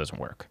 Treadmill doesn't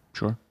work.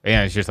 Sure.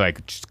 And it's just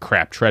like just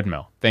crap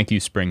treadmill. Thank you,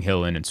 Spring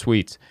Hill Inn and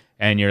Suites.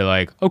 And you're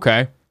like,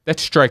 okay,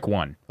 that's strike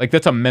one. Like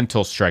that's a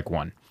mental strike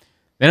one.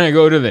 Then I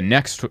go to the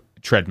next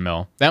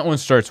treadmill. That one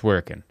starts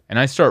working, and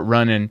I start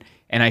running,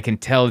 and I can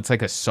tell it's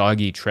like a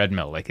soggy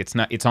treadmill. Like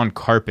it's on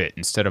carpet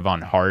instead of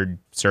on hard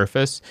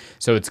surface.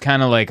 So it's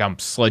kind of like I'm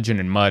sludging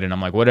in mud, and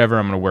I'm like, whatever,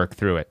 I'm gonna work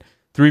through it.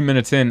 3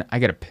 minutes in, I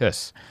get a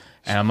piss,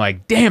 and I'm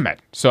like, damn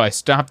it. So I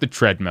stop the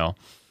treadmill,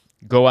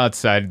 go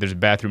outside. There's a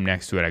bathroom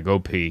next to it. I go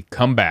pee,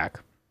 come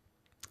back,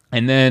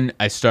 and then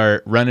I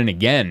start running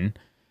again.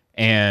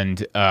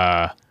 And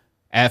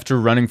after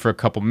running for a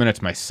couple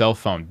minutes, my cell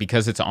phone,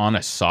 because it's on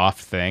a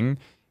soft thing,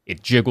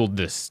 it jiggled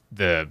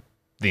the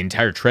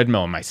entire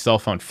treadmill, and my cell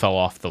phone fell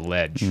off the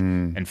ledge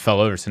and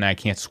fell over. So now I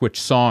can't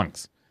switch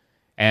songs.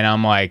 And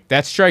I'm like,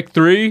 that's strike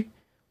three.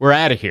 We're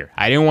out of here.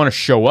 I didn't want to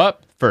show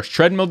up. First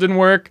treadmill didn't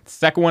work.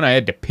 Second one, I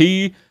had to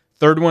pee.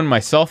 Third one, my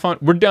cell phone.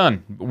 We're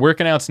done.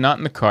 Working out's not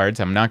in the cards.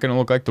 I'm not going to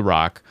look like The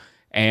Rock.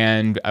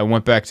 And I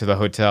went back to the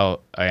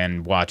hotel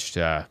and watched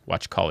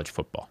college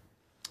football.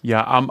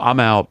 Yeah, I'm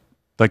out.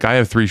 Like, I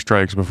have 3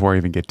 strikes before I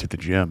even get to the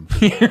gym.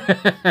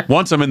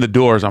 Once I'm in the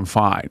doors, I'm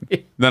fine.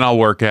 Then I'll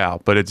work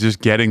out. But it's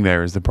just getting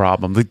there is the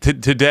problem.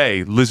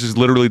 Today, this is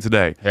literally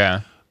today.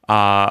 Yeah.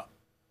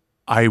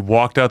 I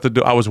walked out the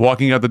door. I was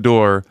walking out the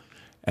door,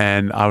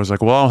 and I was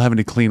like, well, I don't have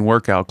any clean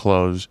workout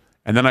clothes.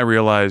 And then I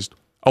realized,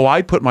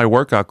 I put my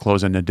workout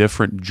clothes in a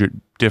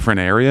different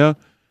area,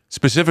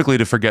 specifically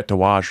to forget to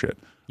wash it.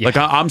 Yeah. Like,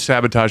 I'm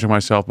sabotaging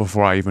myself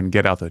before I even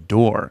get out the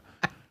door.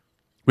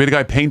 We had a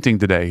guy painting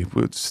today.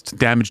 It's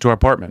damage to our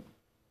apartment.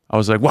 I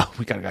was like, well,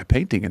 we got a guy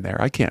painting in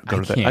there. I can't go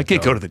to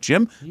the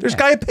gym. Yeah. There's a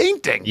guy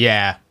painting.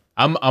 Yeah.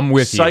 I'm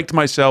with you. Psyched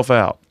myself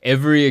out.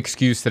 Every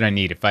excuse that I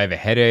need. If I have a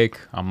headache,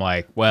 I'm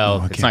like,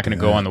 well, it's not going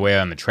to go on the way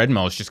on the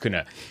treadmill. It's just going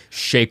to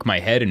shake my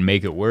head and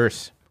make it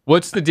worse.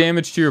 What's the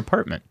damage to your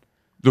apartment?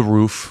 The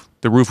roof.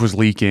 The roof was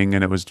leaking,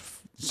 and it was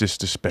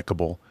just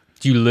despicable.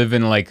 Do you live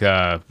in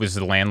was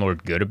the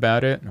landlord good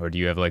about it? Or do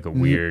you have like a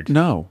weird...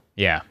 No.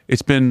 Yeah.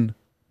 It's been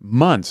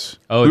months.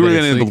 Oh, we were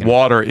getting the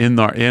water in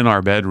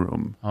our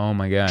bedroom. Oh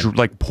my God.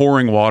 Like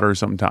pouring water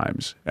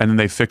sometimes. And then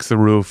they fixed the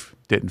roof,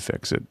 didn't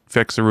fix it.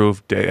 Fixed the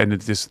roof, and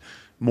it's just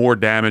more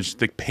damage.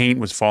 The paint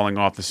was falling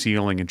off the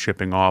ceiling and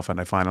chipping off,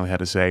 and I finally had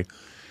to say,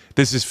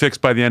 this is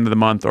fixed by the end of the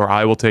month, or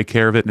I will take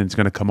care of it, and it's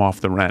going to come off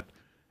the rent.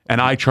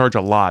 And I charge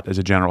a lot as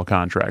a general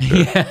contractor.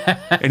 Yeah.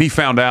 And he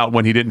found out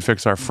when he didn't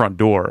fix our front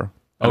door,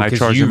 and I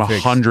charged him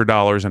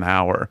 $100 an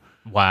hour.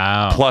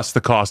 Wow. Plus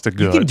the cost of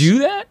goods. You can do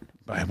that?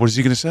 What is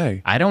he going to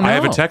say? I don't know. I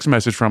have a text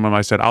message from him.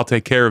 I said, I'll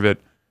take care of it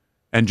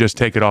and just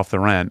take it off the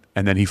rent.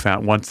 And then he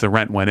found once the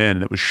rent went in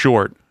and it was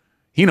short,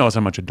 he knows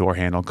how much a door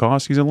handle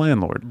costs. He's a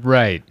landlord.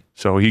 Right.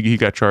 So he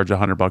got charged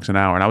 $100 an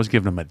hour, and I was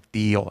giving him a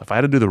deal. If I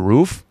had to do the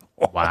roof,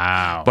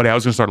 wow. But I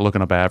was going to start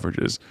looking up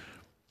averages.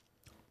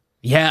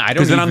 Yeah, I don't.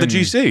 Because then I'm the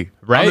GC.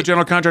 Right. I'm the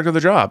general contractor of the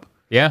job.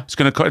 Yeah. It's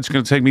gonna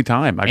take me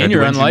time. I got to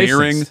do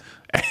engineering, unlicensed.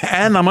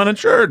 And I'm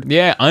uninsured.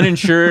 Yeah,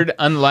 uninsured,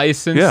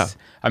 unlicensed. Yeah.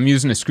 I'm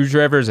using a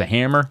screwdriver as a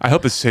hammer. I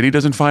hope the city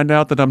doesn't find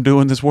out that I'm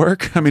doing this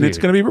work. I mean, it's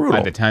going to be brutal.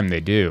 By the time they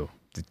do,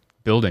 the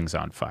building's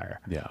on fire.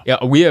 Yeah.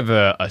 Yeah, we have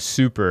a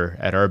super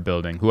at our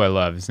building who I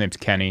love. His name's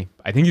Kenny.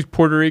 I think he's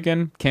Puerto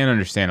Rican. Can't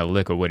understand a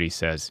lick of what he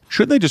says.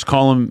 Shouldn't they just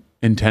call him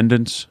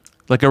intendants?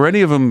 Like, are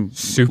any of them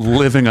super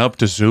living up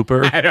to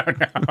super? I don't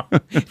know.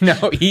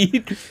 No,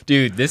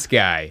 dude, this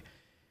guy.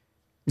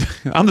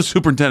 I'm the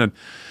superintendent.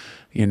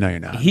 You know you're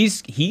not.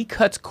 He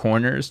cuts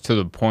corners to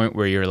the point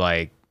where you're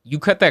like, you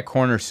cut that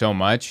corner so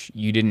much,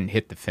 you didn't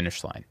hit the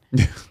finish line.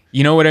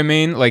 You know what I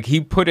mean? Like,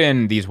 he put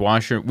in these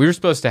washer. We were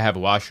supposed to have a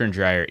washer and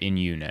dryer in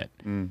unit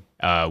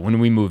when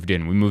we moved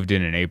in. We moved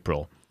in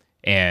April.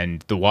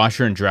 And the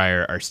washer and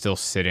dryer are still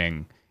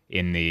sitting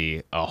in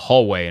the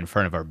hallway in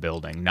front of our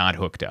building, not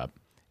hooked up.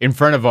 In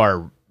front of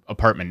our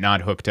apartment,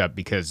 not hooked up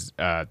because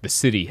the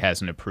city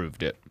hasn't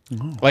approved it.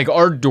 Oh. Like,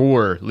 our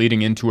door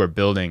leading into our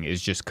building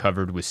is just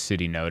covered with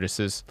city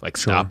notices, like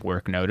stop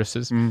work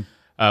notices.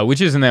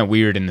 Which isn't that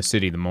weird in the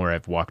city the more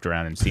I've walked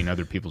around and seen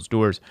other people's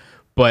doors.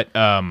 But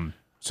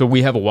so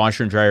we have a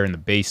washer and dryer in the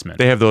basement.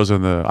 They have those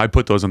I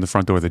put those on the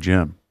front door of the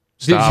gym.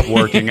 Stop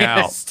working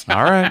out. Stop.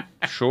 All right.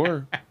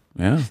 Sure.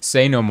 Yeah.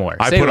 Say no more.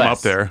 I Say put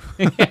less. them up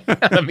there.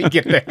 Let me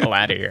get the hell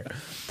out of here.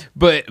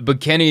 But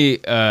Kenny,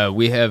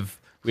 we have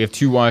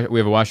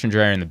a washer and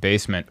dryer in the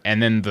basement,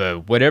 and then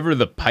whatever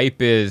the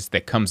pipe is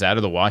that comes out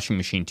of the washing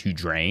machine to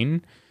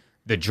drain,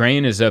 the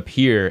drain is up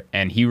here,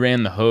 and he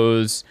ran the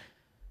hose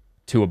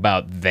to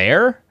about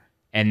there,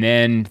 and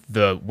then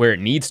where it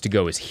needs to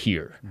go is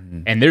here.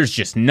 Mm-hmm. And there's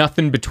just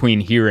nothing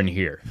between here and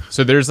here.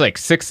 So there's like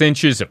 6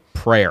 inches of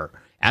prayer.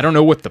 I don't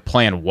know what the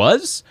plan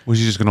was. Was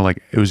he just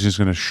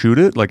gonna shoot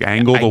it, like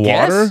angle the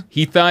water?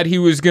 He thought he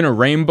was gonna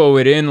rainbow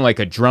it in like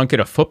a drunk at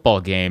a football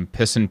game,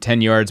 pissing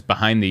 10 yards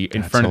behind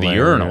in front of the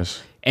urinal.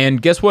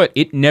 And guess what?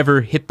 It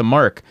never hit the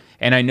mark.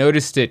 And I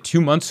noticed it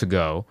 2 months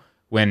ago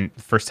when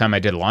the first time I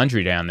did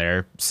laundry down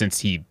there, since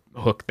he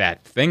hooked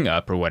that thing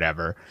up or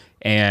whatever.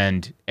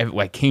 And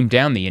it came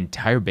down, the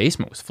entire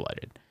basement was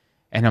flooded.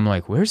 And I'm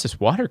like, where's this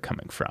water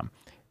coming from?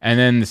 And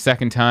then the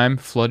second time,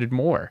 flooded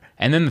more.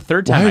 And then the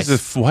third time,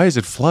 why is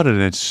it flooded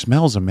and it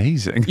smells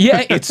amazing?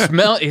 Yeah,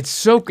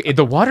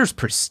 the water's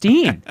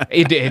pristine.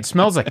 It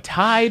smells like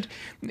tide.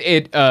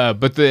 And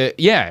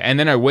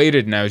then I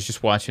waited and I was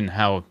just watching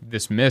how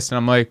this mist, and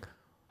I'm like,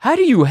 how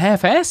do you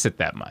half-ass it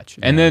that much?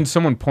 And then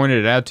someone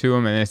pointed it out to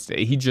him, and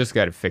he just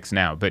got it fixed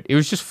now. But it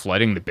was just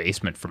flooding the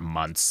basement for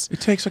months.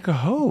 It takes like a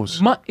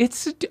hose. Add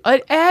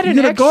You an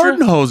get a extra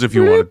garden hose if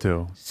you wanted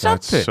to.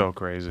 something. That's so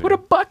crazy. Put a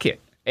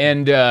bucket.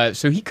 And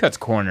so he cuts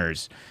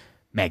corners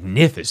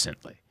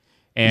magnificently.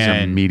 He's a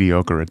And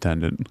mediocre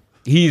attendant.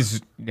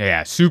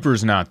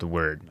 super's not the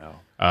word.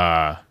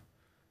 No.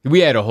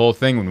 We had a whole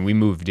thing when we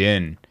moved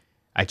in.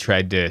 I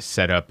tried to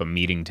set up a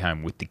meeting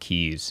time with the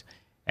Keys,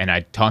 and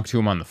I talked to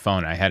him on the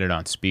phone. I had it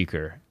on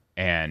speaker,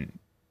 and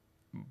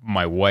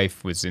my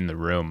wife was in the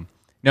room.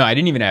 No, I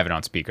didn't even have it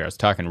on speaker. I was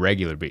talking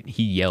regular, but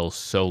he yells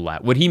so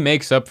loud. What he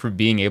makes up for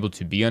being able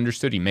to be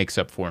understood, he makes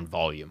up for in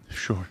volume.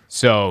 Sure.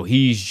 So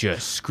he's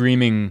just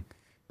screaming.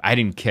 I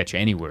didn't catch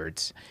any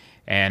words.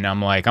 And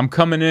I'm like, I'm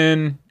coming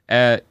in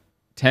at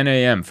 10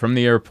 a.m. from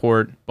the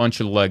airport, bunch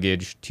of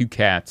luggage, 2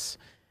 cats,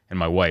 and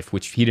my wife,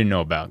 which he didn't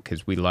know about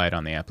because we lied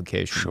on the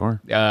application.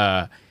 Sure.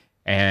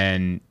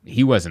 And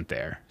he wasn't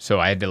there. So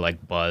I had to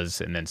like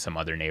buzz, and then some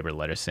other neighbor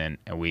let us in.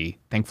 And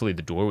thankfully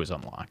the door was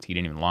unlocked. He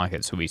didn't even lock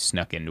it. So we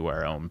snuck into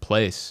our own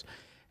place.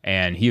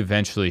 And he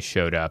eventually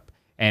showed up.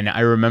 And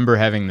I remember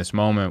having this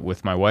moment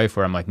with my wife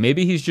where I'm like,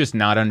 maybe he's just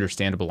not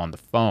understandable on the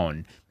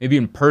phone. Maybe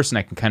in person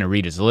I can kind of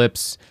read his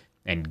lips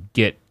and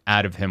get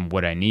out of him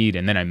what I need.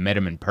 And then I met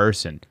him in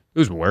person. It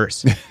was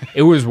worse.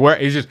 It was worse.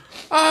 It was just,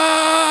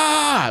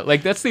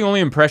 like that's the only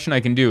impression I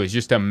can do is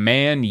just a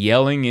man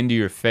yelling into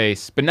your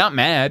face, but not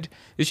mad.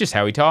 It's just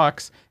how he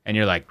talks. And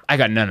you're like, I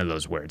got none of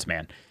those words,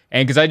 man.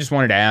 And because I just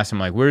wanted to ask him,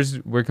 like,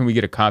 where can we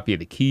get a copy of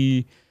the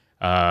key?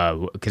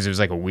 Because it was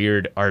like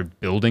our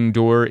building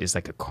door is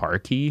like a car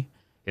key.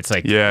 It's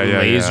like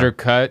laser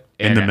cut.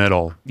 In the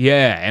middle.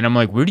 Yeah. And I'm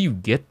like, where do you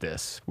get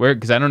this?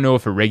 Because I don't know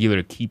if a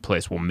regular key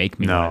place will make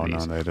me one of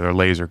these. No, they're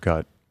laser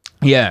cut.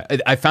 Yeah,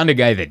 I found a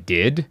guy that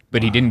did,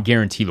 but he didn't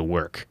guarantee the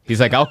work.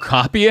 He's like, I'll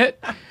copy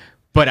it,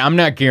 but I'm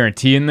not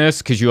guaranteeing this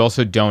because you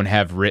also don't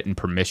have written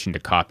permission to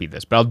copy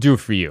this. But I'll do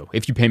it for you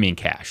if you pay me in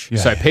cash. Yeah.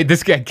 So I paid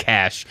this guy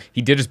cash.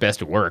 He did his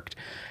best. It worked.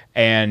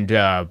 And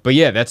but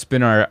yeah, that's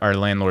been our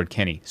landlord,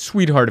 Kenny.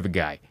 Sweetheart of a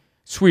guy.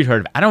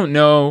 I don't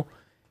know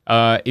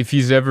if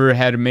he's ever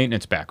had a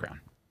maintenance background,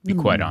 to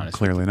be quite honest.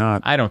 Clearly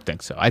not. I don't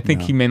think so. I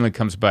think he mainly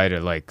comes by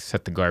to like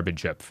set the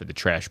garbage up for the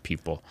trash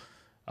people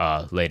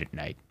late at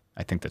night.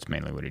 I think that's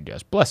mainly what he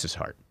does. Bless his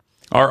heart.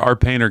 Our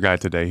painter guy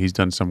today, he's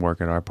done some work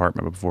at our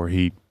apartment before.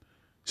 He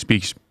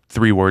speaks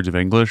 3 words of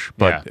English,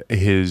 but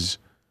his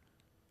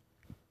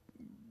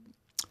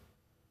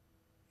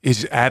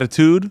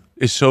attitude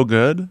is so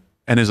good,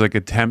 and his like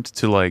attempt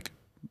to like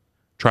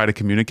try to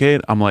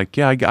communicate. I'm like,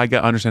 yeah, I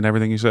understand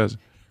everything he says.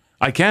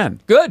 I can.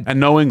 Good. And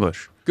no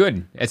English.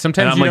 Good. And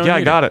sometimes and I'm like, yeah,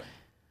 I got it.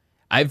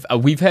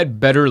 We've had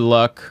better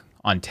luck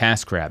on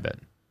TaskRabbit.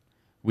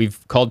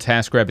 We've called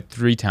TaskRabbit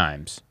 3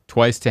 times.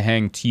 Twice to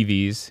hang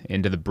TVs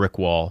into the brick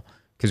wall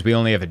because we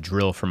only have a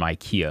drill from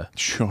IKEA.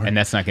 Sure. And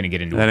that's not going to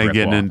get into that a ain't brick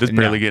getting wall. in. That's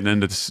barely getting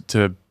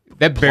into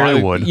that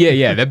plywood.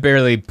 Yeah, that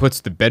barely puts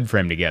the bed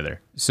frame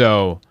together.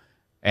 So,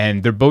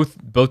 and they're both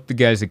the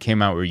guys that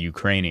came out were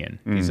Ukrainian.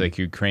 These like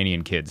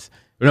Ukrainian kids.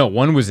 No,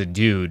 one was a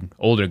dude,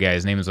 older guy.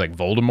 His name was like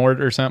Voldemort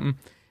or something.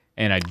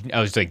 And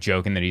I was like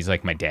joking that he's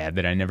like my dad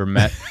that I never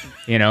met,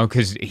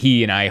 because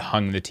he and I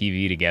hung the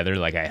TV together.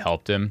 Like I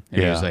helped him.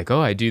 And he was like,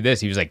 oh, I do this.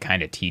 He was like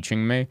kind of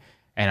teaching me.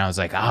 And I was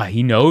like,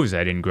 he knows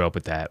I didn't grow up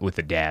with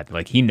a dad.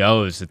 Like he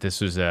knows that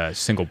this was a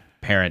single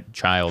parent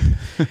child.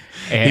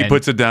 And he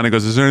puts it down and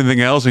goes, is there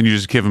anything else? And you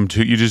just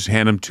you just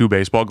hand him 2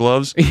 baseball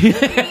gloves.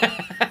 Should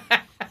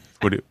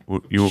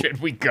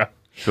we go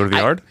to the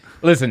yard?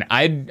 Listen,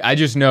 I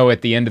just know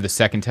at the end of the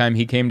second time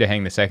he came to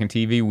hang the second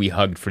TV, we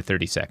hugged for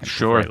 30 seconds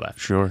before he left.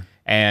 Sure.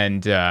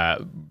 And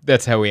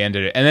that's how we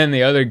ended it. And then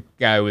the other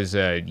guy was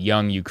a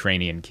young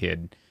Ukrainian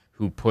kid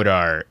who put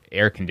our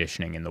air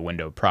conditioning in the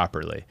window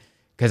properly.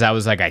 Because I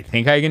was like, I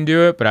think I can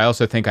do it, but I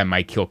also think I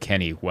might kill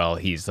Kenny while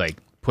he's like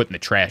putting the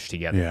trash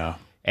together. Yeah.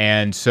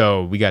 And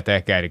so we got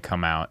that guy to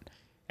come out.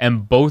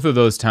 And both of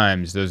those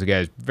times, those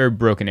guys, very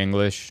broken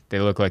English. They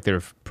look like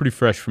they're pretty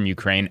fresh from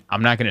Ukraine.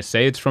 I'm not going to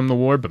say it's from the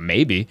war, but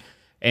maybe.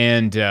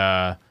 And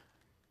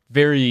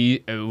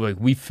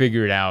we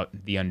figured out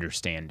the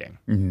understanding.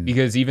 Mm-hmm.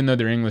 Because even though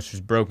their English was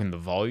broken, the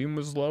volume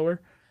was lower.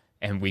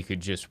 And we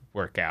could just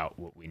work out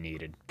what we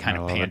needed. Kind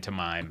of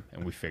pantomime,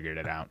 and we figured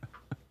it out.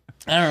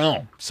 I don't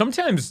know.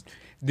 Sometimes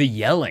the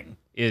yelling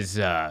is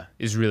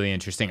really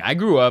interesting. I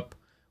grew up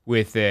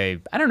with I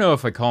don't know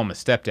if I call him a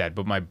stepdad,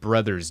 but my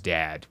brother's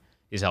dad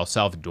is El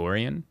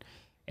Salvadorian,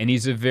 and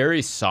he's a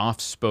very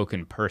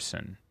soft-spoken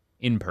person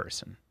in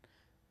person.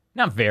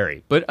 Not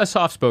very, but a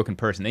soft-spoken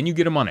person. Then you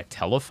get him on a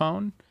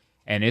telephone,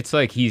 and it's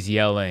like he's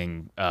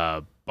yelling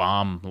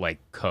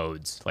bomb-like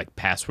codes, like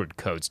password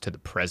codes to the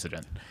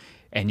president.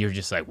 And you're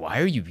just like,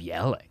 why are you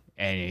yelling?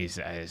 And he's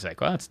like,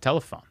 well, it's a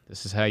telephone.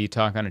 This is how you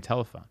talk on a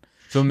telephone.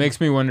 So it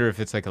makes me wonder if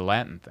it's like a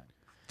Latin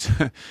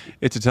thing.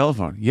 It's a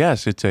telephone.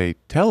 Yes, it's a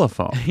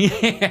telephone.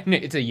 Yeah,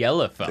 it's a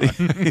yellow phone.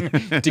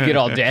 To get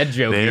all dad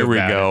jokey. There we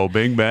go.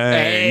 Bing bang.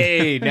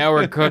 Hey, now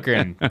we're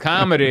cooking.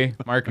 Comedy.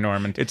 Mark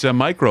Normand. It's a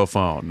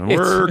microphone.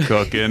 We're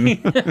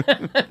cooking.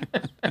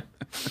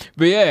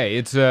 But yeah,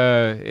 it's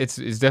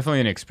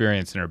definitely an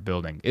experience in our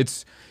building.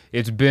 It's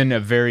been a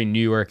very New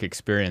York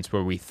experience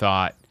where we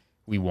thought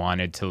we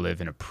wanted to live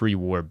in a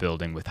pre-war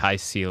building with high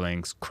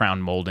ceilings, crown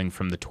molding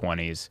from the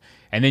 20s.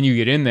 And then you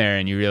get in there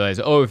and you realize,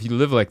 oh, if you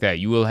live like that,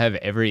 you will have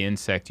every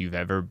insect you've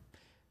ever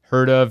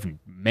heard of,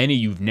 many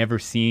you've never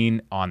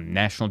seen on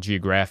National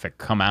Geographic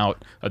come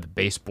out of the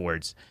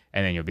baseboards.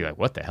 And then you'll be like,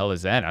 what the hell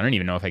is that? I don't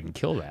even know if I can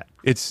kill that.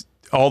 It's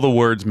all the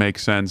words make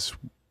sense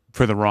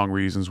for the wrong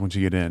reasons once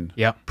you get in.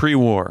 Yeah.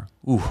 Pre-war.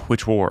 Ooh,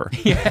 which war?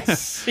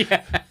 Yes.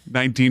 Yeah.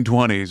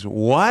 1920s.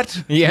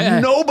 What?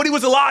 Yeah. Nobody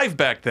was alive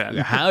back then.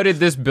 How did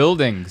this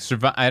building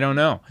survive? I don't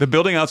know. The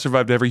building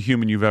out-survived every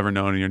human you've ever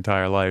known in your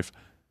entire life.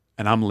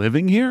 And I'm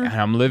living here? And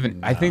I'm living.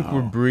 No. I think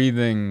we're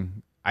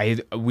breathing.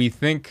 We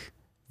think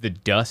the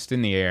dust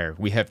in the air.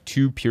 We have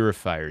 2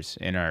 purifiers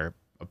in our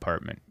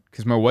apartment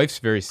because my wife's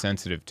very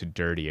sensitive to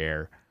dirty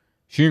air.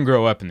 She didn't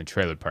grow up in the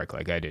trailer park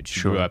like I did.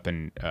 She grew up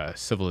in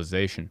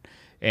civilization.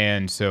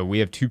 And so we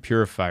have 2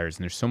 purifiers,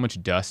 and there's so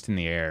much dust in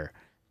the air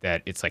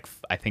that it's like,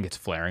 I think it's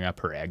flaring up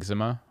her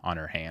eczema on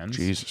her hands.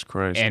 Jesus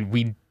Christ. And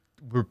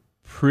we're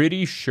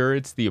pretty sure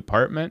it's the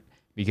apartment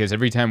because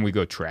every time we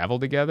go travel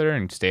together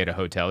and stay at a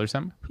hotel or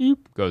something,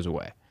 goes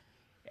away.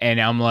 And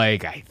I'm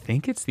like, I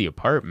think it's the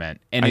apartment.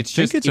 And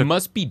it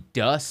must be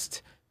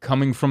dust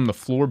coming from the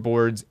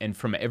floorboards and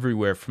from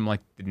everywhere from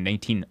like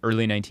the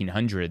early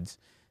 1900s,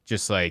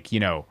 just like,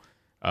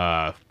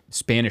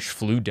 Spanish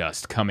flu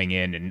dust coming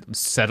in and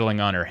settling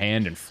on her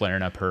hand and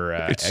flaring up her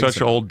It's eczema.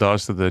 such old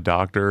dust that the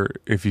doctor,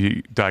 if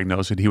you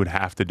diagnose it, he would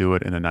have to do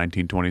it in a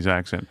 1920s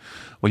accent.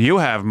 Well, you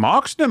have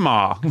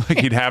moxdema. Like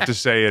he'd have to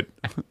say it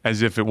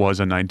as if it was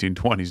a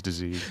 1920s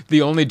disease.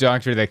 The only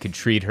doctor that could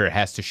treat her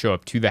has to show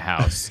up to the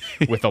house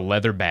with a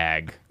leather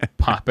bag,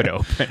 pop it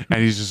open.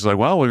 And he's just like,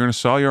 well, we're going to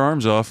saw your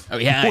arms off. Oh,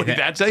 yeah. Wait,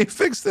 that's how you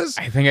fix this?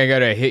 I think I got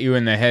to hit you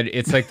in the head.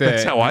 It's like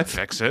That's how I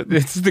fix it.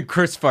 It's the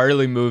Chris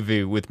Farley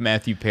movie with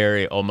Matthew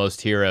Perry,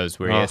 Almost Heroes,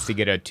 where he has to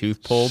get a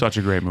tooth pulled. Such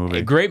a great movie.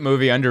 A great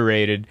movie,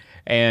 underrated.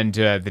 And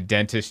the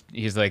dentist,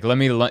 he's like, let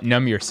me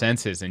numb your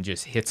senses, and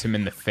just hits him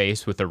in the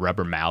face with a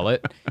rubber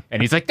mallet.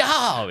 And he's like,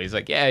 no! He's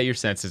like, yeah, your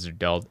senses are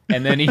dulled.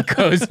 And then he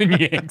goes and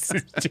yanks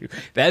his tooth.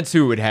 That's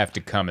who would have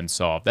to come and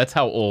solve. That's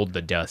how old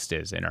the dust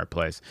is in our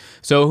place.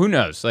 So who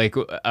knows? Like,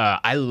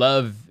 I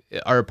love,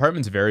 our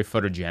apartment's very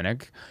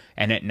photogenic.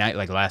 And at night,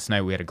 like last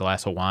night, we had a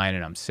glass of wine,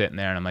 and I'm sitting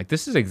there, and I'm like,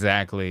 this is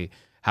exactly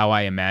how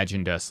I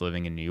imagined us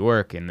living in New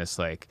York, in this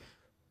like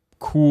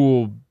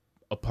cool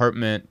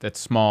apartment that's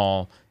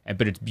small,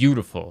 but it's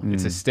beautiful.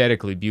 It's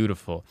aesthetically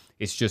beautiful.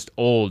 It's just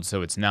old,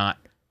 so it's not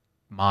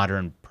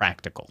modern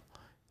practical.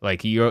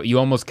 Like you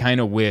almost kind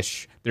of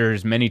wish,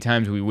 there's many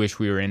times we wish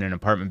we were in an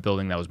apartment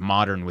building that was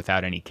modern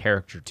without any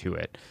character to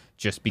it,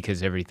 just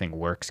because everything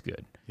works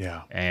good.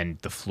 Yeah. And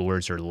the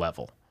floors are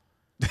level.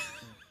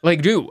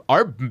 Like, dude,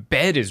 our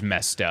bed is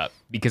messed up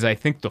because I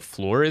think the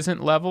floor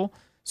isn't level.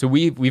 So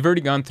we've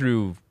already gone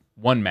through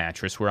one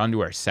mattress. We're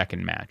onto our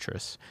second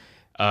mattress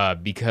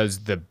because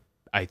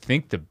I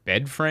think the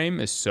bed frame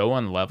is so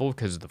unlevel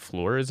because the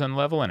floor is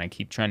unlevel, and I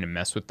keep trying to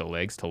mess with the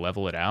legs to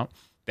level it out,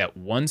 that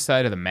one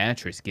side of the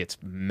mattress gets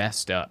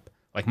messed up.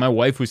 Like my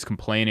wife was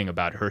complaining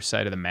about her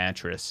side of the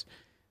mattress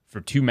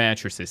for 2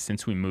 mattresses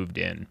since we moved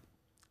in.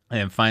 And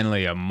then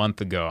finally a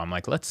month ago, I'm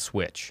like, let's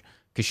switch,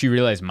 because she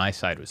realized my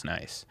side was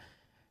nice.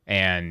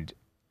 And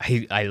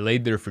I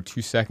laid there for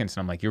 2 seconds,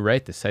 and I'm like, you're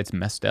right, this side's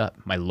messed up.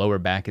 My lower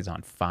back is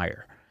on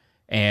fire.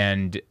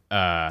 And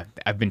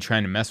I've been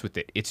trying to mess with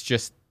it. It's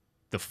just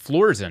the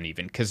floor is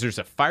uneven because there's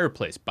a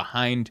fireplace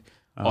behind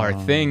our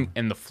thing,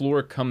 and the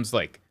floor comes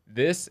like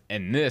this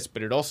and this,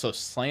 but it also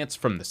slants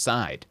from the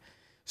side.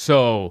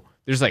 So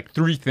there's like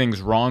 3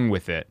 things wrong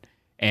with it,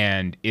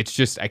 and it's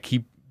just I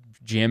keep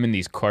jamming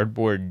these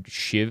cardboard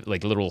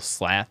like little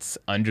slats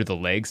under the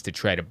legs to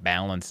try to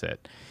balance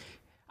it.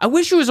 I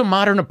wish it was a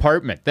modern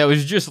apartment that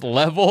was just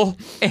level.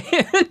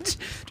 And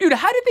dude,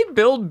 how did they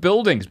build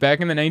buildings back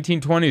in the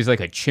 1920s?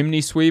 Like a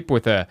chimney sweep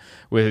with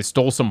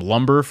stole some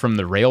lumber from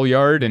the rail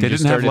yard and they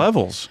didn't have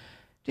levels.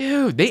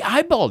 Dude, they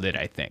eyeballed it.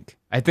 I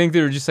think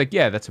they were just like,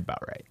 yeah, that's about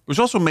right. It was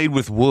also made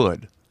with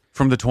wood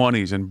from the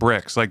 20s and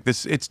bricks. Like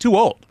this, it's too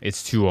old.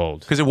 It's too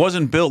old because it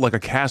wasn't built like a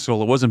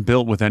castle. It wasn't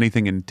built with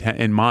anything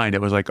in mind.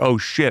 It was like, oh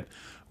shit,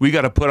 we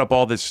got to put up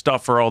all this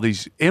stuff for all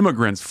these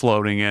immigrants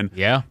floating in.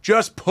 Yeah.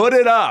 Just put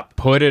it up.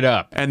 Put it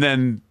up. And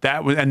then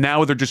and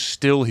now they're just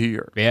still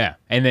here. Yeah.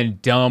 And then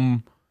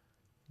dumb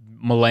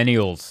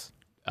millennials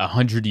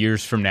 100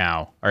 years from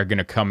now are going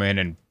to come in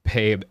and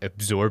pay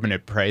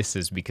exorbitant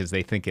prices because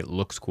they think it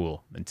looks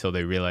cool until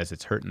they realize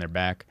it's hurting their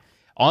back.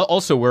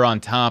 Also, we're on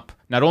top.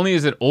 Not only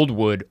is it old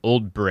wood,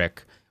 old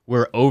brick,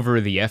 we're over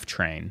the F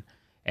train.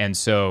 And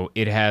so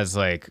it has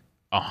like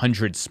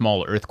 100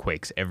 small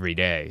earthquakes every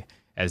day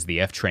as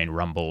the F train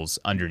rumbles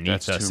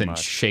underneath us and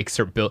shakes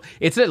our build.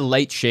 It's a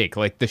light shake.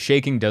 Like the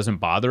shaking doesn't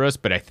bother us,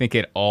 but I think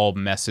it all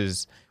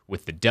messes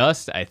with the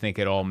dust. I think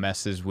it all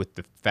messes with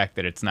the fact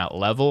that it's not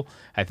level.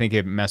 I think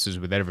it messes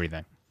with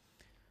everything.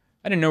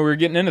 I didn't know we were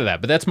getting into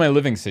that, but that's my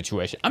living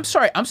situation. I'm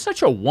sorry, I'm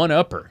such a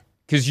one-upper.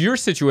 Because your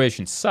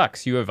situation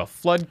sucks. You have a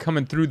flood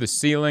coming through the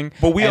ceiling.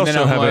 But we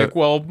also have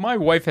well, my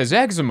wife has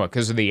eczema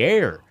because of the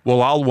air.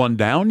 Well, I'll one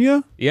down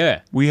you.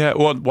 Yeah.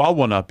 I'll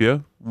one up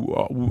you.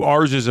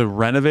 Ours is a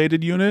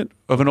renovated unit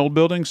of an old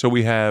building, so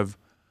we have,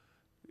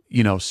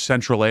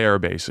 central air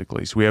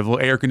basically. So we have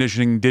air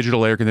conditioning,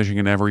 digital air conditioning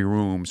in every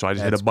room. So I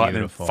just hit a button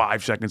and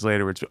 5 seconds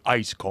later it's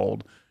ice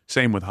cold.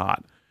 Same with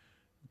hot.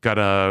 Got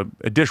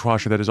a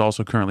dishwasher that is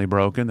also currently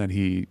broken that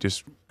he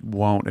just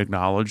won't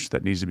acknowledge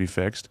that needs to be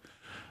fixed.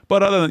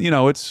 But other than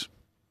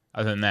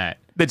that,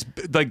 it's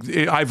like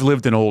I've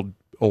lived in old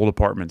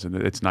apartments, and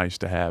it's nice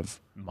to have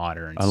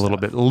modern, a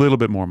little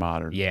bit more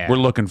modern. Yeah, we're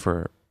looking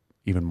for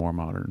even more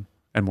modern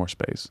and more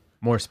space.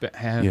 More space.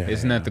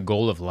 Isn't that the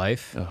goal of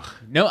life? Ugh.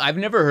 No, I've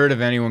never heard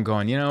of anyone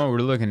going, we're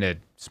looking at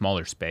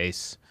smaller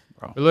space.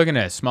 Bro. We're looking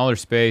at a smaller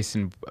space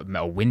and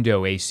a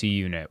window AC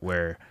unit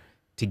where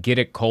to get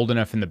it cold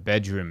enough in the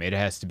bedroom, it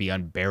has to be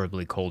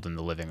unbearably cold in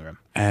the living room.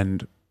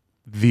 And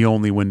the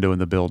only window in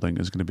the building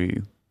is going to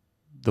be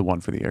the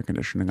one for the air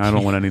conditioning. I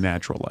don't want any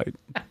natural light.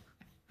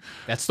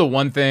 That's the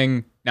one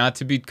thing, not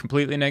to be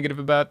completely negative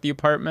about the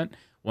apartment.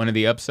 One of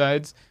the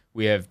upsides,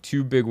 we have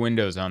 2 big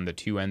windows on the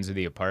 2 ends of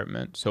the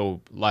apartment, so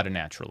a lot of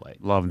natural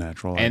light. Love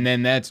natural light. And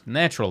then that's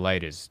natural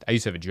light is, I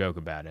used to have a joke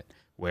about it,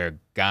 where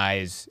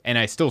guys, and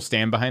I still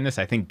stand behind this,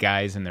 I think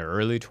guys in their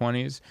early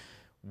 20s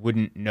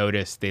wouldn't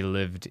notice they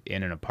lived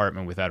in an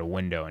apartment without a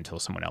window until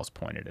someone else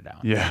pointed it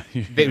out. Yeah.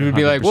 They would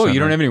be like, whoa, you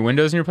don't have any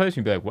windows in your place?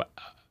 You'd be like,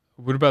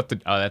 what about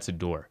that's a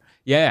door.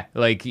 Yeah,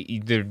 like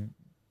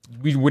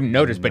we wouldn't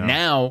notice. But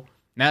now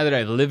that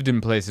I've lived in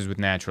places with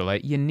natural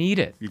light, you need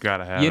it. You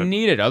gotta have it. You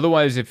need it.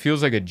 Otherwise, it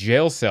feels like a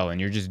jail cell, and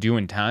you're just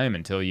doing time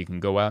until you can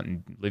go out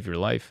and live your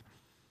life.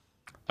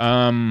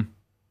 What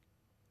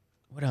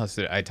else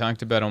did I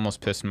talked about?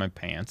 Almost pissing my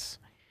pants.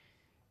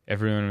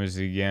 Everyone was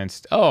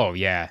against. Oh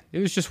yeah, it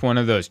was just one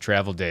of those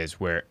travel days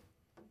where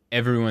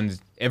everyone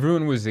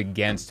was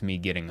against me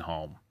getting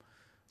home.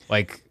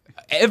 Like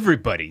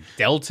everybody,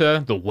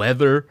 Delta, the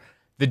weather.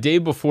 The day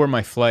before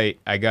my flight,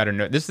 I got a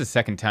note. This is the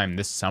second time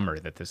this summer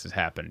that this has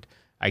happened.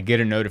 I get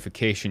a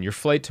notification. Your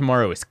flight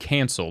tomorrow is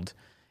canceled,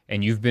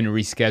 and you've been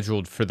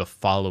rescheduled for the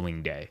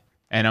following day.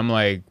 And I'm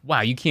like, wow,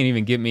 you can't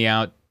even get me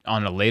out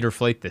on a later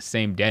flight the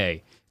same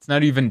day. It's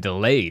not even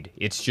delayed.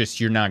 It's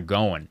just you're not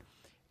going.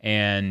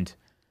 And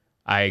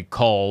I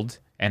called,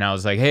 and I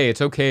was like, hey,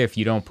 it's okay if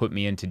you don't put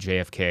me into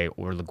JFK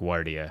or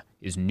LaGuardia.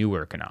 Is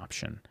Newark an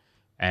option?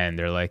 And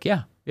they're like,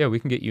 yeah, we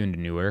can get you into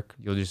Newark.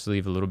 You'll just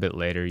leave a little bit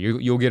later.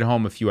 You'll get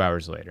home a few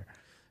hours later.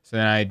 So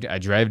then I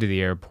drive to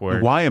the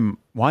airport. Why am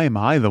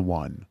I the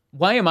one?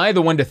 Why am I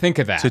the one to think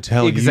of that? To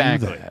tell you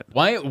that.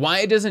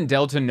 Why doesn't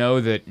Delta know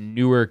that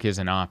Newark is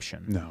an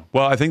option? No.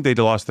 Well, I think they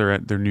lost their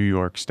New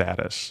York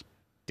status.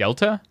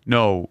 Delta?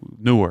 No,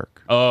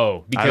 Newark.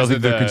 Oh, because I don't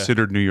think they're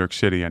considered New York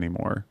City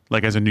anymore.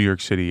 Like as a New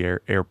York City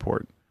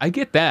airport. I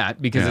get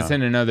that because it's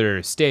in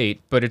another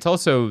state, but it's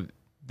also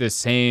the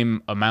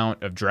same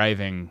amount of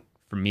driving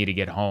for me to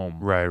get home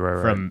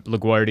from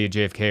LaGuardia,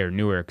 JFK, or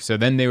Newark. So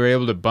then they were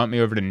able to bump me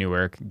over to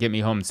Newark, get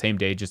me home the same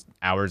day, just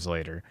hours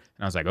later.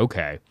 And I was like,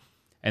 okay.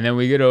 And then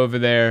we get over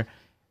there,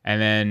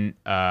 and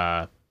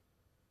then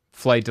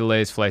flight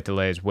delays,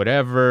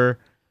 whatever.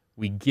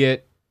 We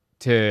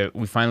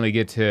finally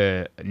get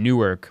to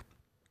Newark.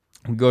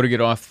 We go to get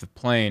off the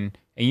plane,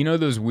 and you know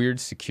those weird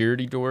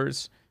security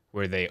doors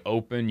where they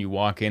open, you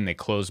walk in, they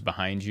close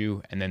behind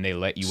you, and then they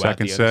let you out.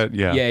 Second set,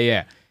 yeah.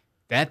 Yeah.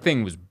 That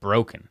thing was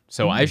broken.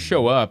 So I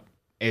show up,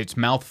 it's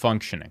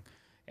malfunctioning.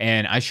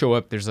 And I show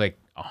up, there's like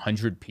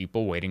 100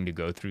 people waiting to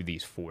go through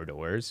these 4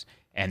 doors.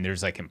 And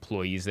there's like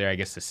employees there. I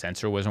guess the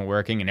sensor wasn't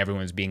working, and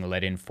everyone's being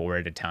let in 4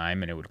 at a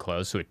time, and it would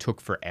close. So it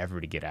took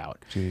forever to get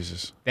out.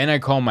 Jesus. Then I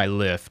call my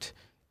Lyft,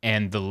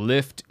 and the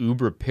Lyft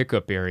Uber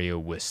pickup area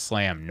was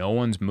slammed. No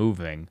one's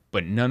moving,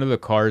 but none of the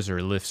cars are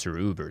Lyfts or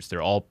Ubers.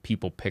 They're all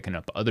people picking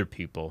up other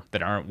people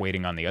that aren't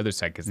waiting on the other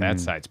side because that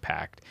side's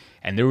packed.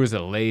 And there was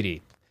a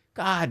lady,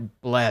 God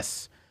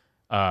bless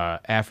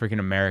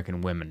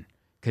African-American women,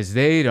 because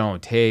a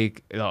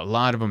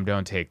lot of them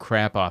don't take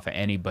crap off of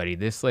anybody.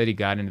 This lady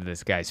got into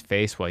this guy's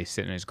face while he's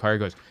sitting in his car. He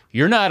goes,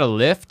 "You're not a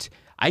Lyft.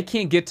 I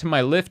can't get to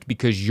my Lyft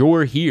because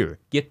you're here.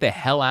 Get the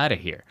hell out of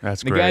here."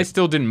 That's great. The guy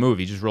still didn't move.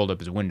 He just rolled up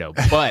his window.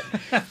 But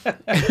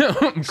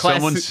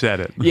someone said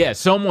it. Yeah,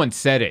 someone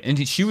said it.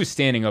 And she was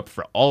standing up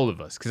for all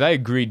of us because I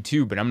agreed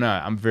too, but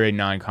I'm very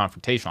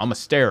non-confrontational. I'm a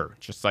starer,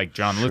 just like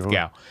John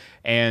Lithgow.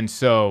 And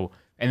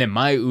then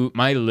my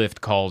Lyft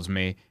calls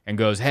me and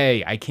goes,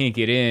 "Hey, I can't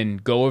get in.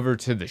 Go over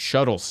to the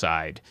shuttle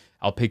side.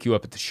 I'll pick you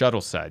up at the shuttle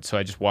side. So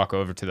I just walk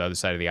over to the other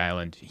side of the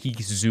island. He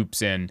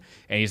zoops in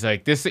and he's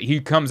like,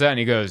 he comes out and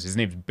he goes, his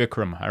name's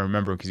Bikram. I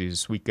remember him because he's a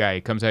sweet guy.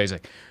 He comes out, he's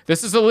like,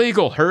 this is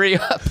illegal, hurry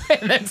up.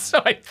 And then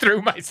so I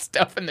threw my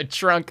stuff in the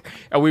trunk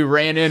and we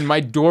ran in. My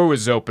door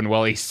was open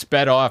while he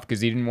sped off because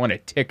he didn't want a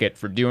ticket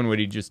for doing what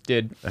he just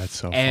did. That's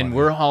so And funny.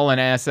 we're hauling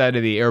ass out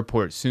of the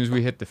airport. As soon as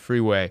we hit the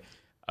freeway,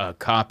 a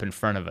cop in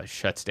front of us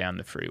shuts down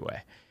the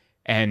freeway.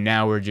 And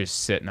now we're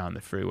just sitting on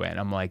the freeway. And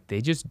I'm like, they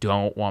just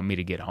don't want me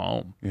to get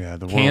home. Yeah,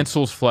 the world.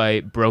 Cancels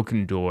flight,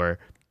 broken door,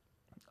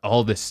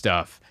 all this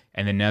stuff.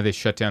 And then now they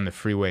shut down the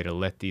freeway to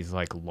let these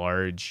like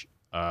large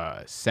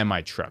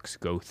semi-trucks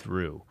go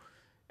through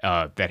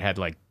that had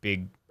like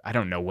big, I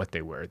don't know what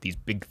they were, these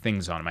big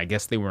things on them. I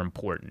guess they were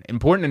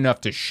important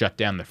enough to shut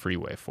down the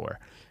freeway for.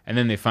 And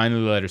then they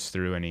finally let us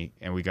through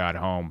and we got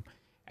home.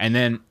 And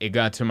then it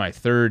got to my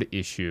third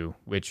issue,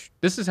 which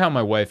this is how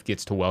my wife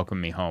gets to welcome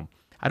me home.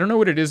 I don't know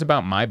what it is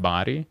about my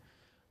body,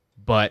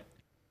 but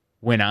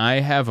when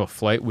I have a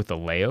flight with a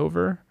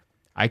layover,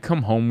 I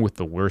come home with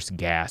the worst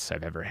gas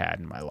I've ever had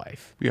in my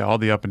life. Yeah, all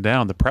the up and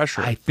down, the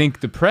pressure. I think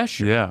the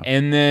pressure. Yeah.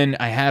 And then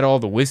I had all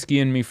the whiskey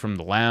in me from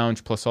the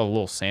lounge, plus all the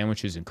little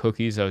sandwiches and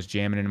cookies I was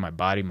jamming into my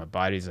body. My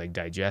body's like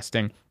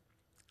digesting.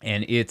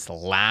 And it's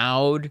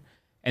loud.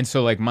 And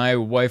so like my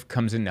wife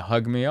comes in to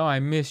hug me. Oh, I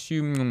miss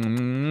you.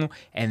 And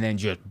then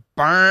just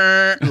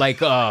burn like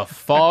a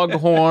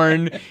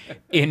foghorn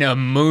in a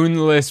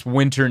moonless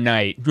winter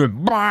night.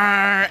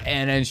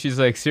 And then she's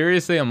like,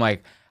 seriously? I'm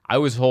like, I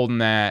was holding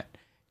that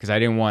because I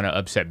didn't want to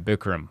upset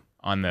Bikram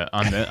on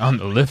the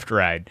lift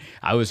ride.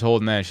 I was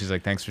holding that. She's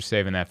like, thanks for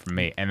saving that for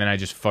me. And then I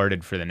just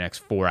farted for the next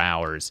 4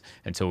 hours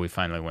until we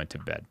finally went to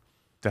bed.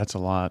 That's a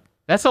lot.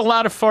 That's a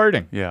lot of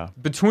farting. Yeah.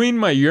 Between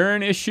my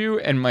urine issue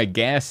and my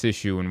gas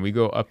issue, when we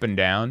go up and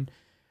down,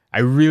 I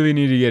really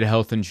need to get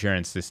health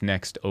insurance this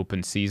next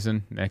open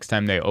season. Next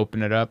time they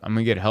open it up, I'm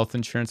going to get health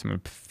insurance. I'm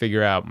going to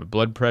figure out my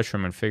blood pressure.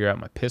 I'm going to figure out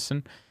my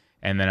pissing.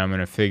 And then I'm going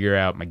to figure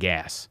out my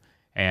gas.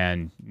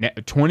 And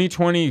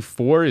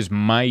 2024 is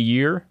my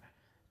year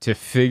to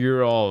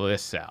figure all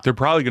this out. They're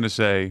probably going to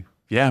say,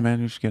 yeah, man,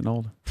 you're just getting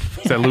old.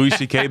 It's that Louis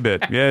C.K.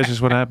 bit. Yeah, it's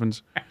just what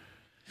happens.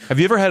 Have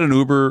you ever had an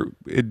Uber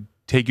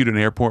take you to an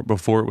airport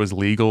before it was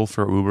legal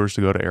for Ubers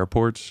to go to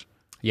airports?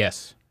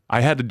 Yes.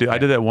 I did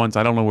that once.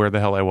 I don't know where the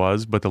hell I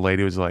was, but the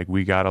lady was like,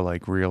 we got to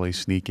like really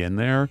sneak in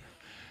there.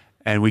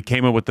 And we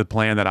came up with the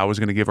plan that I was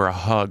going to give her a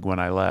hug when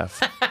I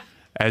left.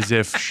 As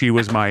if she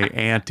was my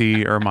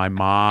auntie or my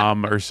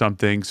mom or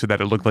something, so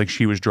that it looked like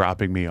she was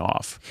dropping me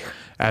off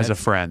as a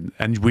friend.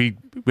 And we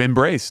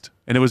embraced,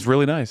 and it was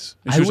really nice.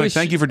 And she was like,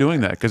 thank you for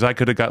doing that, because I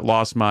could have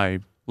lost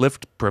my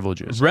Lyft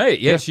privileges. Right,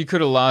 yeah. She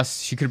could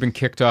have been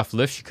kicked off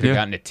Lyft. She could have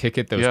gotten a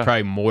ticket that was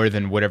probably more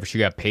than whatever she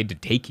got paid to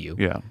take you.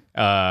 Yeah.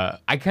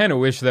 I kind of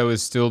wish that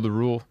was still the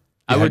rule.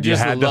 I would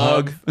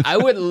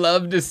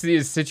love to see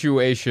a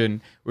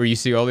situation where you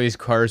see all these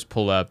cars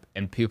pull up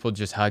and people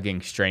just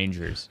hugging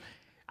strangers.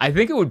 I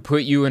think it would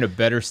put you in a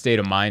better state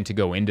of mind to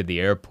go into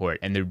the airport,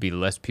 and there'd be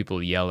less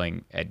people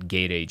yelling at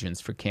gate agents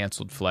for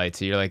canceled flights.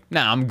 So you're like,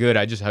 nah, I'm good.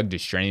 I just hugged a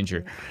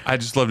stranger. I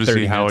just love to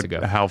see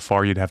how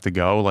far you'd have to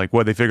go. Like,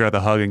 they figured out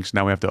the hugging, so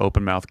now we have to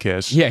open mouth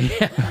kiss. Yeah.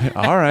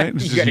 All right.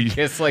 You got to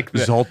kiss like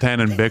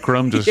Zoltan and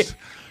Bikram just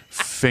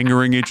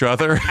fingering each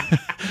other.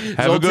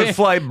 Have a good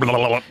flight.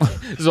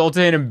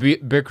 Zoltan and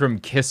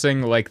Bikram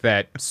kissing like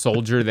that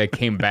soldier that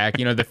came back.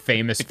 You know, the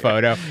famous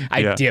photo.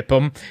 I dip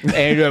him.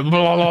 And,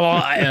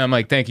 and I'm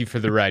like, thank you for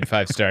the ride.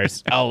 5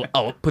 stars.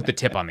 I'll put the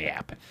tip on the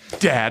app.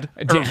 Dad.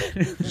 You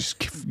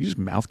just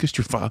mouth kissed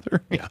your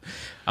father? Yeah.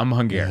 I'm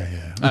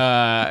Hungarian.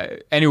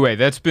 Anyway,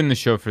 that's been the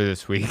show for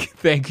this week.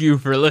 Thank you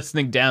for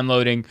listening,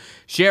 downloading,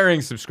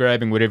 sharing,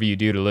 subscribing, whatever you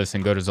do to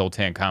listen. Go to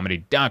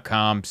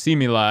zoltancomedy.com. See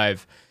me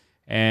live.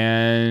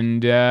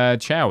 And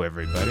ciao,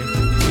 everybody.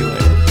 See you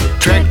later.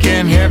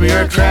 Trekking heavy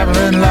or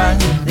traveling light,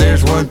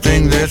 there's one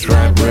thing that's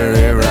right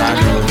wherever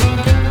I go.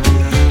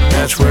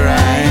 That's where I